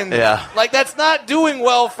 Yeah. Like, that's not doing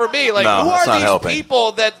well for me. Like, no, who are these helping.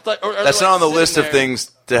 people that... That's not on the list of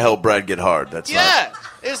things to help Brad get hard. That's not.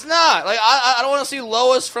 It's not. Like, I don't want to see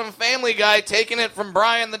Lois from Family Guy taking it from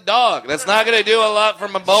Brian the dog. That's not going to do a lot for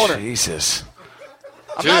my boner. Jesus.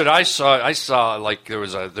 Dude, I saw like there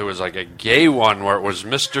was like a gay one where it was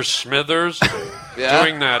Mr. Smithers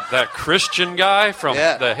doing that Christian guy from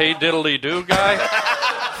the Hey Diddly Doo guy.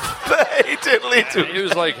 Hey Diddly Doo. He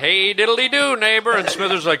was like, hey Diddly Doo, neighbor, and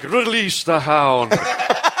Smithers like, release the hound.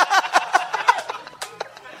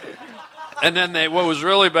 And then what was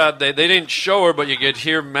really bad, they didn't show her, but you could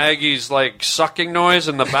hear Maggie's like sucking noise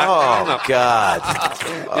in the background. Oh God!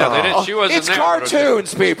 Yeah, they didn't. She wasn't it's there.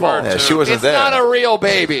 Cartoons, people. Yeah, she wasn't there. It's not a real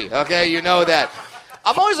baby. Okay, you know that.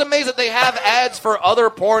 I'm always amazed that they have ads for other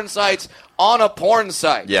porn sites on a porn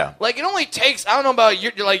site. Yeah. Like, it only takes, I don't know about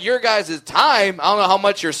your guys' time. I don't know how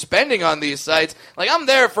much you're spending on these sites. Like, I'm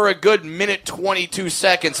there for a good minute 22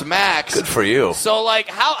 seconds max. Good for you. So, like,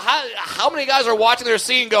 how many guys are watching their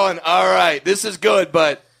scene going, all right, this is good,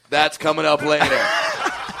 but that's coming up later?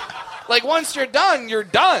 Like, once you're done, you're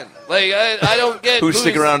done. Like, I don't get... Who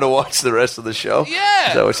stick around to watch the rest of the show? Yeah.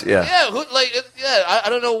 Is that what, I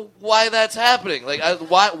don't know why that's happening. Like,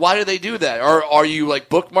 why do they do that? Or are you, like,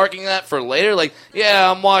 bookmarking that for later? Like,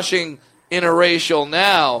 yeah, I'm watching interracial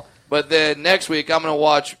now, but then next week I'm going to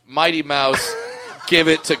watch Mighty Mouse give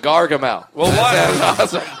it to Gargamel. Well,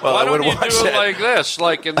 awesome. Why don't you do it like this?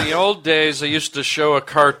 Like in the old days, they used to show a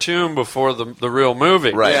cartoon before the real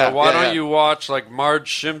movie. Right. So why don't you watch like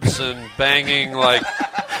Marge Simpson banging like...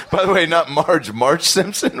 By the way, not Marge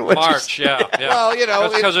Simpson? March, yeah. Well,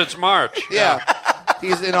 That's because it's March. Yeah.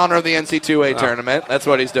 He's in honor of the NC2A tournament. That's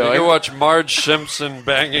what he's doing. You watch Marge Simpson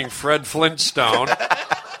banging Fred Flintstone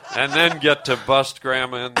and then get to bust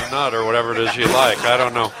Grandma in the nut or whatever it is you like. I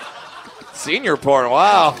don't know. Senior porn,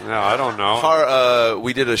 wow. No, I don't know.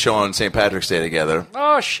 We did a show on St. Patrick's Day together.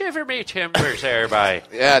 Oh, shiver me timbers, everybody.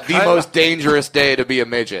 Yeah, the most dangerous day to be a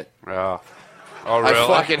midget. Oh, really? I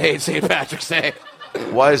fucking hate St. Patrick's Day.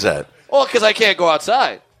 Why is that? Well, because I can't go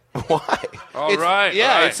outside. Why? Right.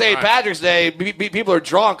 Yeah, it's St. Patrick's Day. People are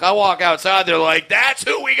drunk. I walk outside. They're like, "That's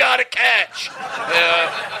who we got to catch."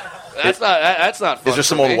 That's not fun. Is there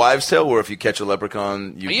some old wives' tale where if you catch a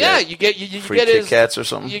leprechaun, you get free Kit Kats or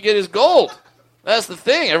something? You get his gold. That's the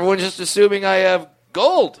thing. Everyone's just assuming I have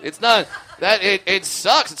gold. It's not that. It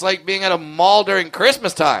sucks. It's like being at a mall during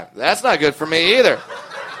Christmas time. That's not good for me either.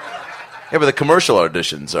 Yeah, but the commercial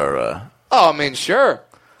auditions are. Oh, I mean, sure.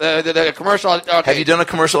 The commercial. Okay. Have you done a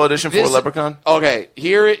commercial audition for a leprechaun? Okay,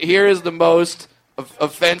 here is the most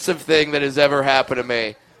offensive thing that has ever happened to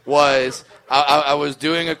me. Was I was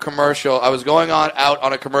doing a commercial. I was going out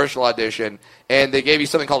on a commercial audition, and they gave you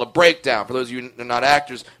something called a breakdown. For those of you who are not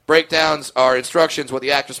actors, breakdowns are instructions what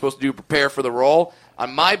the actor's supposed to do to prepare for the role.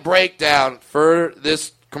 On my breakdown for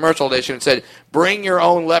this commercial audition, it said, "Bring your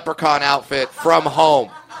own leprechaun outfit from home."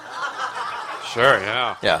 Sure,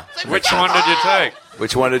 yeah. Yeah. Which one did you take?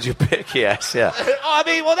 Which one did you pick? Yes, yeah. I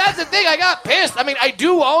mean, well, that's the thing. I got pissed. I mean, I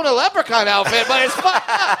do own a leprechaun outfit, but it's fucked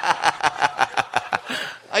up.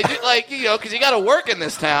 I do, because you got to work in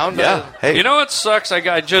this town. Yeah. Hey. You know what sucks?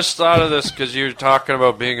 I just thought of this because you were talking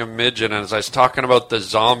about being a midget, and as I was talking about the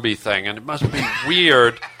zombie thing, and it must be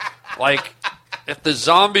weird. Like, if the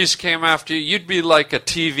zombies came after you, you'd be like a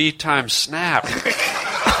TV time Snap.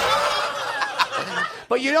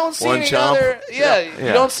 But you don't see One any chomp. other. Yeah,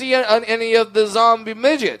 you don't see any of the zombie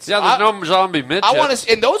midgets. Yeah, there's no zombie midgets. I want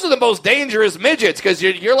to, and those are the most dangerous midgets because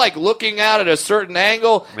you're like looking out at a certain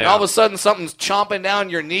angle, and all of a sudden something's chomping down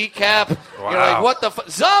your kneecap. Wow. You're like, what the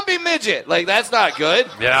zombie midget? Like that's not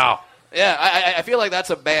good. Yeah. Yeah, I feel like that's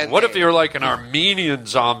a bad. What name. if you're like an Armenian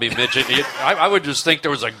zombie midget? I would just think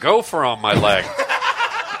there was a gopher on my leg.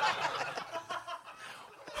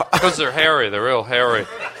 Because they're hairy. They're real hairy.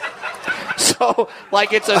 So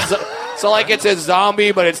like it's a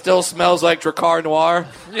zombie, but it still smells like Drakkar Noir.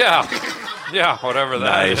 Yeah, whatever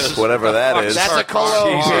that is. Nice, whatever that is. That's a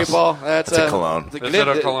cologne, people. That's a cologne. Is it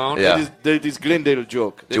a cologne? Yeah. This Glendale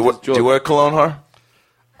joke. Do you wear cologne, Har?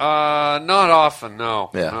 Not often, no.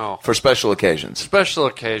 Yeah. No. For special occasions. Special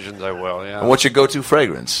occasions, I will. Yeah. And what's your go-to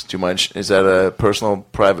fragrance? Do you mind? Is that a personal,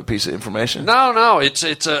 private piece of information? No. It's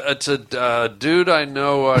a dude I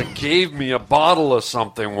know gave me a bottle of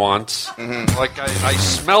something once. Mm-hmm. Like I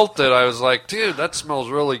smelt it. I was like, dude, that smells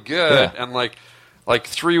really good. Yeah. And like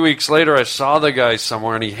 3 weeks later, I saw the guy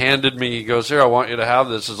somewhere, and he handed me. He goes, "Here, I want you to have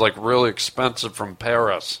this. It's like really expensive from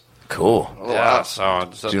Paris." Cool. Yeah. So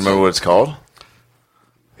do you remember what it's called?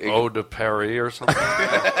 Eau de Paris or something.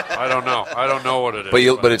 I don't know. I don't know what it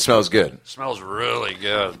is. But it smells good. It smells really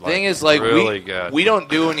good. The thing is, like, really good. We don't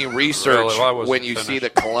do any research Really? when you see the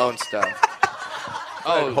cologne stuff.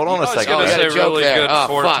 Oh, hold on a second. I was going to say really there. good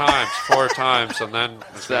four times, and then...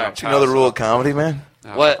 Do you know the rule of comedy, man?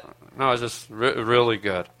 No, what? No, it's just really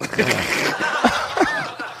good.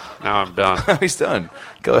 Now I'm done. He's done.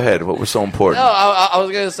 Go ahead. What was so important? No, I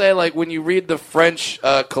was going to say, like, when you read the French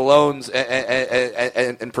colognes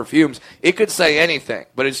and perfumes, it could say anything,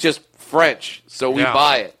 but it's just French, so we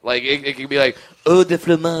buy it. Like, it could be like, eau de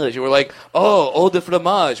fromage. And we're like, oh, eau de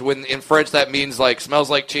fromage, when in French that means, like,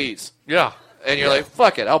 smells like cheese. Yeah. And you're like,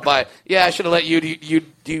 fuck it, I'll buy it. Yeah, I should have let you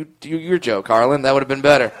do your joke, Harlan. That would have been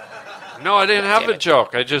better. No, I didn't have a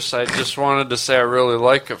joke. I just wanted to say I really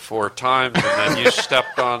like it 4 times, and then you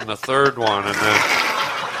stepped on the third one, and then...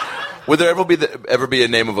 Would there ever be a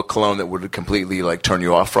name of a cologne that would completely like turn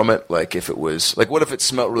you off from it? Like if it was like, what if it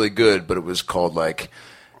smelled really good, but it was called like,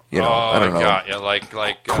 I don't know, got you. Like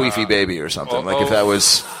Queefy Baby or something. Like if that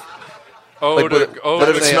was. But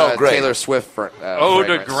if it smelled great. Taylor Swift. Ode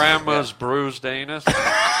to Grandma's bruised anus.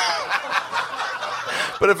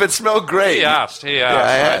 But if it smelled great. He asked. Yeah,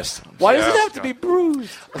 I asked. Why does it have to be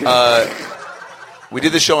bruised? We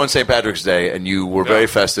did the show on St. Patrick's Day, and you were very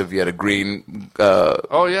festive. You had a green,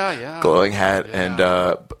 glowing hat, and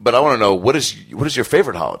but I want to know what is your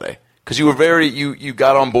favorite holiday? Because you were you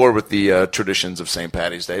got on board with the traditions of St.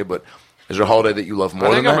 Patty's Day, but Is there a holiday that you love more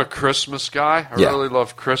than that? I think I'm a Christmas guy. I really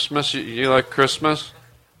love Christmas. You like Christmas?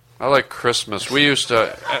 I like Christmas. We used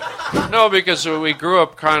to... no, because we grew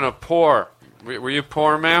up kind of poor. Were you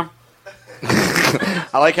poor, ma'am?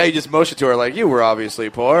 I like how you just motioned to her like you were obviously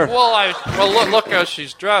poor. Well, look how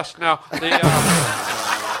she's dressed. Now,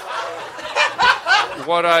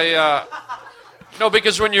 no,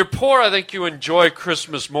 because when you're poor, I think you enjoy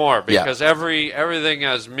Christmas more because everything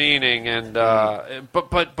has meaning, and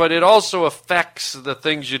but it also affects the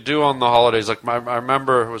things you do on the holidays. Like I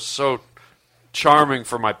remember it was so charming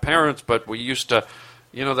for my parents, but we used to,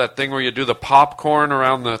 that thing where you do the popcorn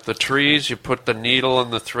around the trees. You put the needle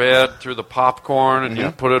and the thread through the popcorn, and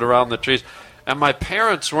you put it around the trees. And my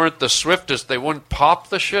parents weren't the swiftest; they wouldn't pop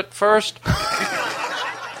the shit first.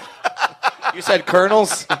 You said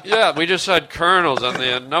kernels? Yeah, we just had kernels, and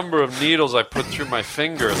the number of needles I put through my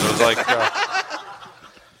fingers was like.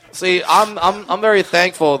 See, I'm very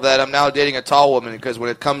thankful that I'm now dating a tall woman because when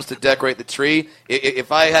it comes to decorate the tree,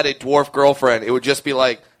 if I had a dwarf girlfriend, it would just be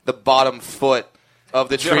like the bottom foot of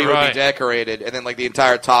the tree would be decorated, and then like the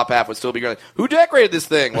entire top half would still be going. Who decorated this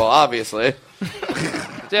thing? Well, obviously.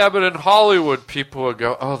 Yeah, but in Hollywood, people would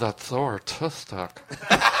go, "Oh, that's Thor Tustok."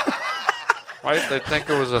 Right? They think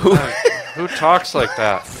it was a thing. Who talks like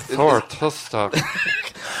that? Thor Tustok.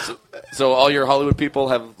 So all your Hollywood people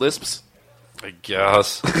have lisps? I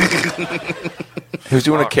guess. Who's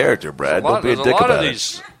doing a character, Brad? Don't be a dick about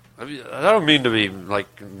it. I don't mean to be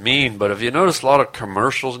mean, but have you noticed a lot of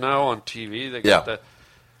commercials now on TV? They get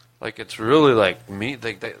it's really like mean.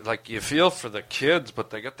 They like you feel for the kids,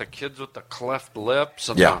 but they get the kids with the cleft lips.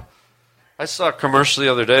 And I saw a commercial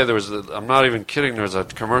the other day. I'm not even kidding. There was a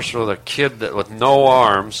commercial with a kid with no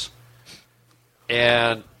arms,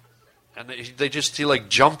 and they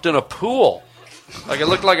jumped in a pool. Like it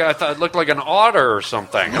looked like it looked like an otter or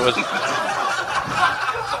something. It was,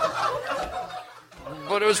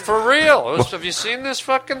 but it was for real. Have you seen this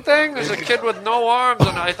fucking thing? There's a kid with no arms,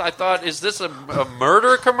 and I thought, is this a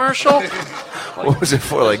murder commercial? What was it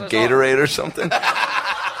for? Like Gatorade or something?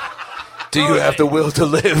 Do you have the will to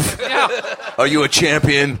live? Yeah. Are you a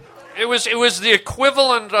champion? It was the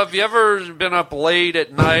equivalent of, you ever been up late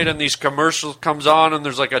at night and these commercials comes on and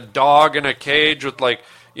there's like a dog in a cage with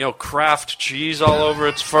Kraft cheese all over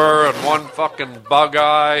its fur and one fucking bug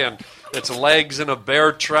eye and its legs in a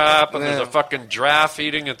bear trap and there's a fucking giraffe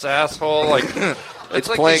eating its asshole. It's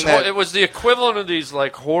like playing it was the equivalent of these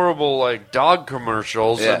horrible dog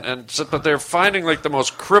commercials, but they're finding the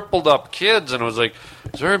most crippled up kids, and it was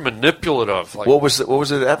it's very manipulative. What was it?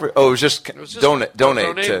 It was just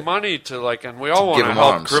donate money to and we all want to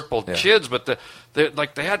help crippled kids, but there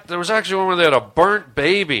was actually one where they had a burnt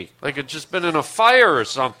baby, it'd just been in a fire or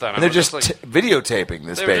something, and they're just videotaping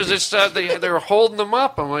this baby. They were holding them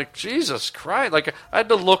up. I'm like, Jesus Christ! I had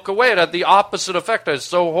to look away. It had the opposite effect. I was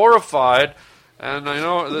so horrified. And I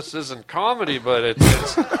know this isn't comedy, but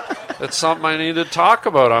it's something I need to talk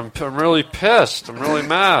about. I'm really pissed. I'm really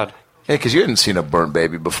mad. Yeah, because you hadn't seen a burnt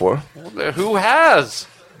baby before. Who has?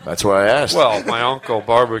 That's why I asked. Well, my Uncle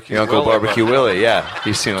Barbecue Willie. Uncle Barbecue Willie, yeah.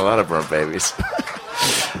 He's seen a lot of burnt babies.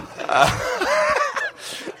 All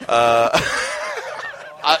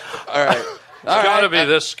right. It's got to be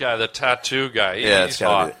this guy, the tattoo guy. He's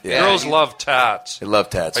hot. Girls love tats. They love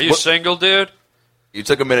tats. Are you single, dude? You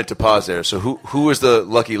took a minute to pause there. So who is the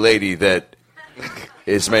lucky lady that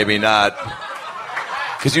is maybe not?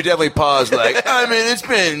 Because you definitely paused it's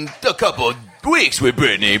been a couple weeks with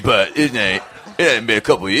Brittany, but it hasn't been a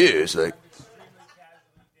couple years.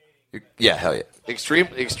 Yeah, hell yeah.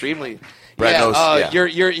 Extremely. Brad knows,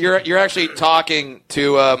 You're actually talking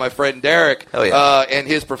to my friend Derek. Hell yeah. And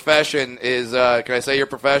his profession is, can I say your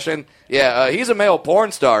profession? Yeah, he's a male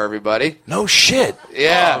porn star, everybody. No shit.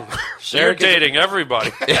 Yeah. So you're dating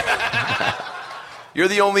everybody. You're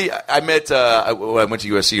the only. I met. I went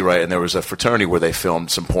to USC, right, and there was a fraternity where they filmed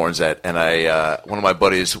some porns at. And one of my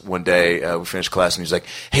buddies one day, we finished class, and he's like,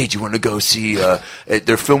 "Hey, do you want to go see?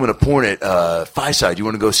 They're filming a porn at Phi Side. You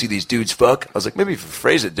want to go see these dudes fuck?" I was like, "Maybe if you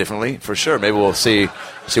phrase it differently, for sure. Maybe we'll see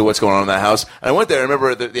what's going on in that house." And I went there. I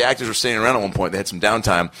remember the actors were standing around at one point. They had some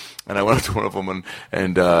downtime, and I went up to one of them,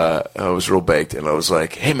 and I was real baked, and I was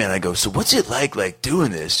like, "Hey, man," I go, "So what's it like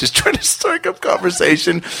doing this?" Just trying to strike up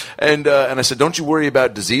conversation, and I said, "Don't you worry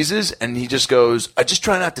about diseases?" And he just goes, "I just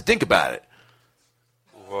try not to think about it."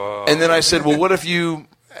 Whoa. And then I said, "Well, what if you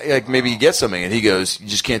maybe you get something?" And he goes, "You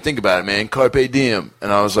just can't think about it, man. Carpe diem."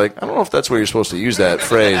 And I was like, I don't know if that's where you're supposed to use that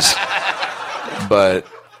phrase, but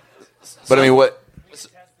I mean, what?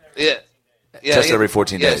 Yeah. Test every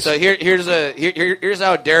 14 days. So here's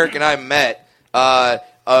how Derek and I met.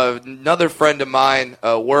 another friend of mine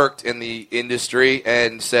worked in the industry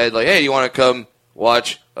and said, like, hey, you want to come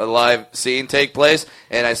watch a live scene take place?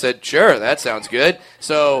 And I said, sure, that sounds good.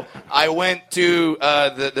 So I went to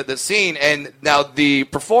the scene, and now the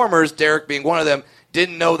performers, Derek being one of them,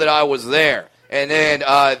 didn't know that I was there. And then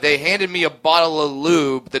they handed me a bottle of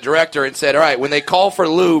lube, the director, and said, all right, when they call for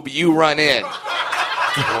lube, you run in.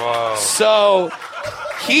 Whoa. So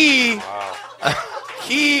he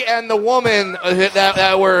and the woman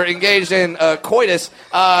that were engaged in coitus,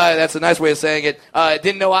 that's a nice way of saying it,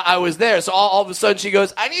 didn't know I was there. So all of a sudden she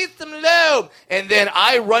goes, I need some lube. And then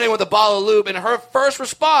I run in with a bottle of lube, and her first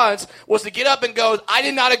response was to get up and go, I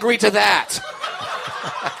did not agree to that.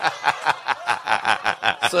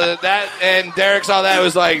 So that, and Derek saw that,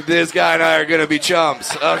 was like, this guy and I are going to be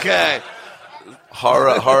chums. Okay. Horror,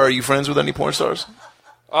 are you friends with any porn stars?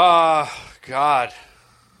 God.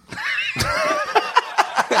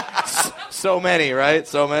 So many, right?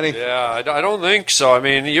 So many? Yeah, I don't think so. I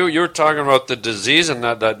mean, you were talking about the disease and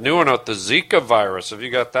that new one out, the Zika virus. Have you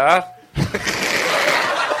got that?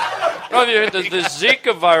 No, the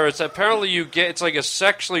Zika virus, apparently you get, it's like a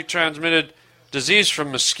sexually transmitted disease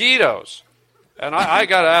from mosquitoes. And I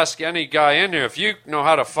got to ask any guy in here, if you know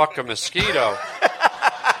how to fuck a mosquito,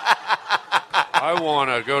 I want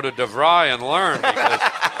to go to DeVry and learn. Because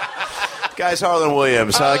guys, Harlan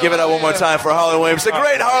Williams. Give it up one more time for Harlan Williams. The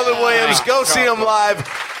great Harlan Williams. Go see him live.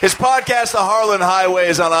 His podcast, The Harlan Highway,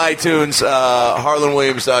 is on iTunes.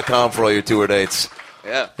 HarlanWilliams.com for all your tour dates.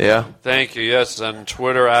 Yeah. Yeah. Thank you. Yes, and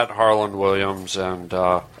Twitter at Harlan Williams. And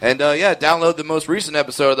download the most recent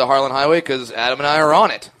episode of The Harlan Highway because Adam and I are on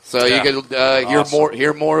it. So you can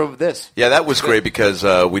hear more of this. Yeah, that was great because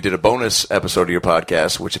we did a bonus episode of your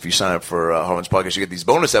podcast, which if you sign up for Harlan's podcast, you get these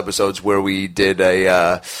bonus episodes where we did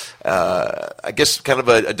I guess kind of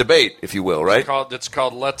a debate, if you will, right? It's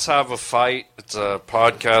called Let's Have a Fight. It's a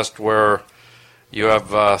podcast where you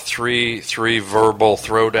have three verbal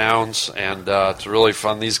throwdowns, and it's really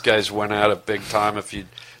fun. These guys went at it big time. If you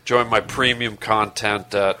join my premium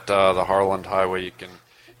content at the Harlan Highway, you can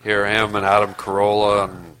hear him and Adam Carolla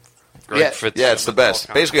and Greg Fitzsimmons. Yeah, it's the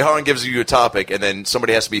best. Basically, Harlan gives you a topic, and then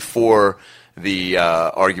somebody has to be for the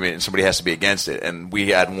argument, and somebody has to be against it. And we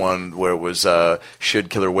had one where it was, should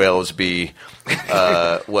killer whales be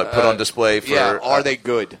put on display for... Yeah, are they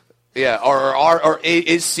good? Yeah, or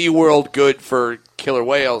is SeaWorld good for killer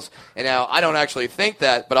whales? And now, I don't actually think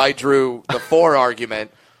that, but I drew the for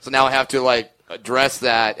argument, so now I have to, address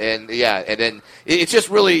that, and then it's just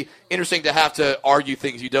really interesting to have to argue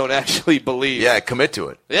things you don't actually believe. Yeah, commit to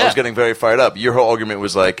it. Yeah. I was getting very fired up. Your whole argument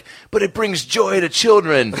was like, but it brings joy to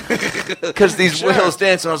children because these whales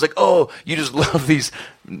dance. And I was like, oh, you just love these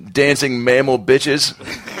dancing mammal bitches.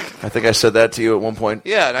 I think I said that to you at one point.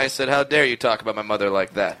 Yeah, and I said, how dare you talk about my mother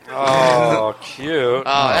like that? Oh, cute.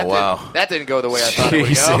 Wow. That didn't go the way I thought it would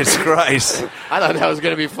go. Jesus Christ. I thought that was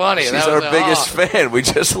going to be funny. She's our biggest fan. We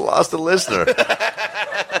just lost a listener.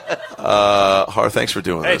 Har, thanks for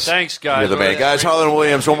doing this. Hey, thanks, guys. You're the man. Guys, Harlan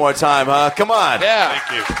Williams, one more time, huh? Come on. Yeah.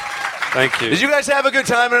 Thank you. Did you guys have a good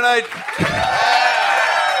time tonight?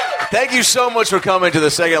 Thank you so much for coming to the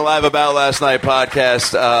second Live About Last Night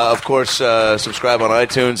podcast. Of course, subscribe on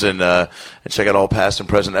iTunes and check out all past and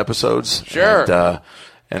present episodes. Sure.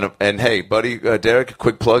 And hey, buddy, Derek, a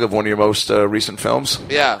quick plug of one of your most recent films.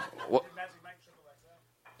 Yeah.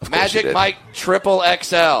 Magic Mike Triple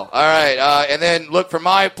XL. All right. And then look for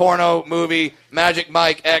my porno movie, Magic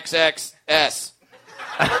Mike XXS.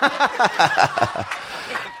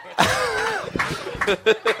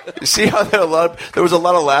 See how there was a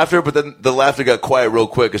lot of laughter, but then the laughter got quiet real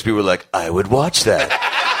quick because people were like, I would watch that.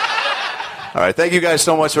 All right. Thank you guys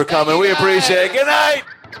so much for coming. We appreciate it. Good night.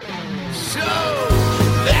 So,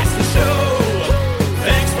 that's the show.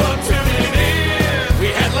 Thanks for tuning in. We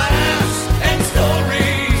had laughs and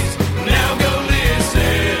stories. Now go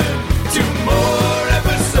listen to more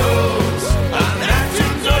episodes on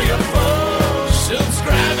iTunes or your phone.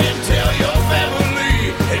 Subscribe and tell your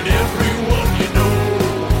family and everyone you know.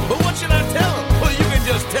 But what should I tell them? Well, you can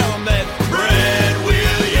just tell them that Brad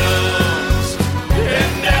Williams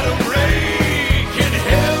and Adam Ray can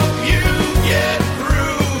help you get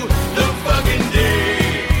through the fucking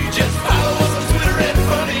day. Just follow us on Twitter at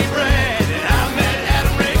Funny Brad, and I'm at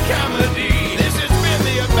Adam Ray Comedy. This has been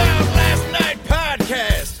the About Last Night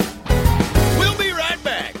podcast. We'll be right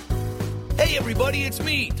back. Hey everybody, it's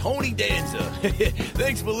me, Tony Danza.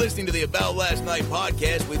 Thanks for listening to the About Last Night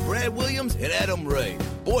podcast with Brad Williams and Adam Ray.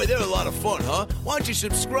 Boy, they're a lot of fun, huh? Why don't you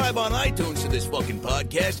subscribe on iTunes to this fucking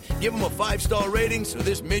podcast? Give them a 5-star rating so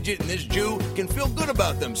this midget and this Jew can feel good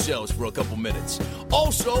about themselves for a couple minutes.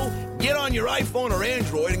 Also, Get on your iPhone or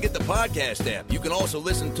Android and get the podcast app. You can also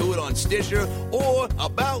listen to it on Stitcher or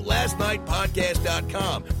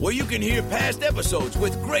AboutLastNightPodcast.com, where you can hear past episodes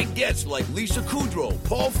with great guests like Lisa Kudrow,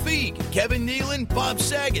 Paul Feig, Kevin Nealon, Bob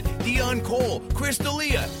Saget, Dion Cole, Chris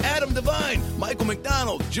D'Elia, Adam Devine, Michael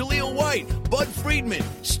McDonald, Jaleel White, Bud Friedman,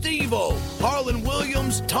 Steve-O, Harlan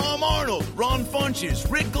Williams, Tom Arnold, Ron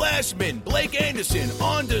Funches, Rick Glassman, Blake Anderson,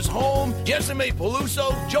 Anders Holm, Jessime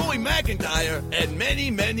Peluso, Joey McIntyre, and many,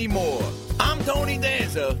 many more. I'm Tony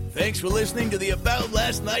Danza. Thanks for listening to the About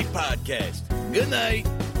Last Night podcast. Good night.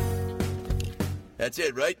 That's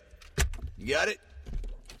it, right? You got it?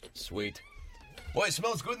 Sweet. Boy, it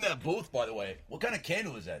smells good in that booth, by the way. What kind of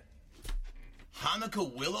candle is that?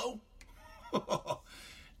 Hanukkah willow?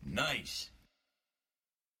 Nice.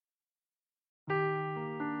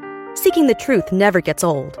 Seeking the truth never gets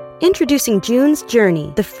old. Introducing June's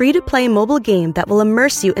Journey, the free-to-play mobile game that will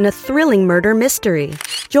immerse you in a thrilling murder mystery.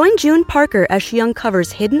 Join June Parker as she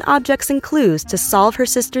uncovers hidden objects and clues to solve her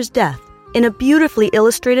sister's death in a beautifully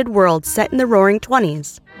illustrated world set in the Roaring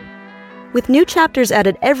 '20s. With new chapters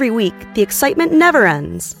added every week, the excitement never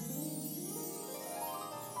ends.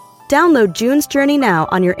 Download June's Journey now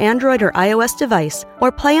on your Android or iOS device or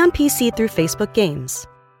play on PC through Facebook Games.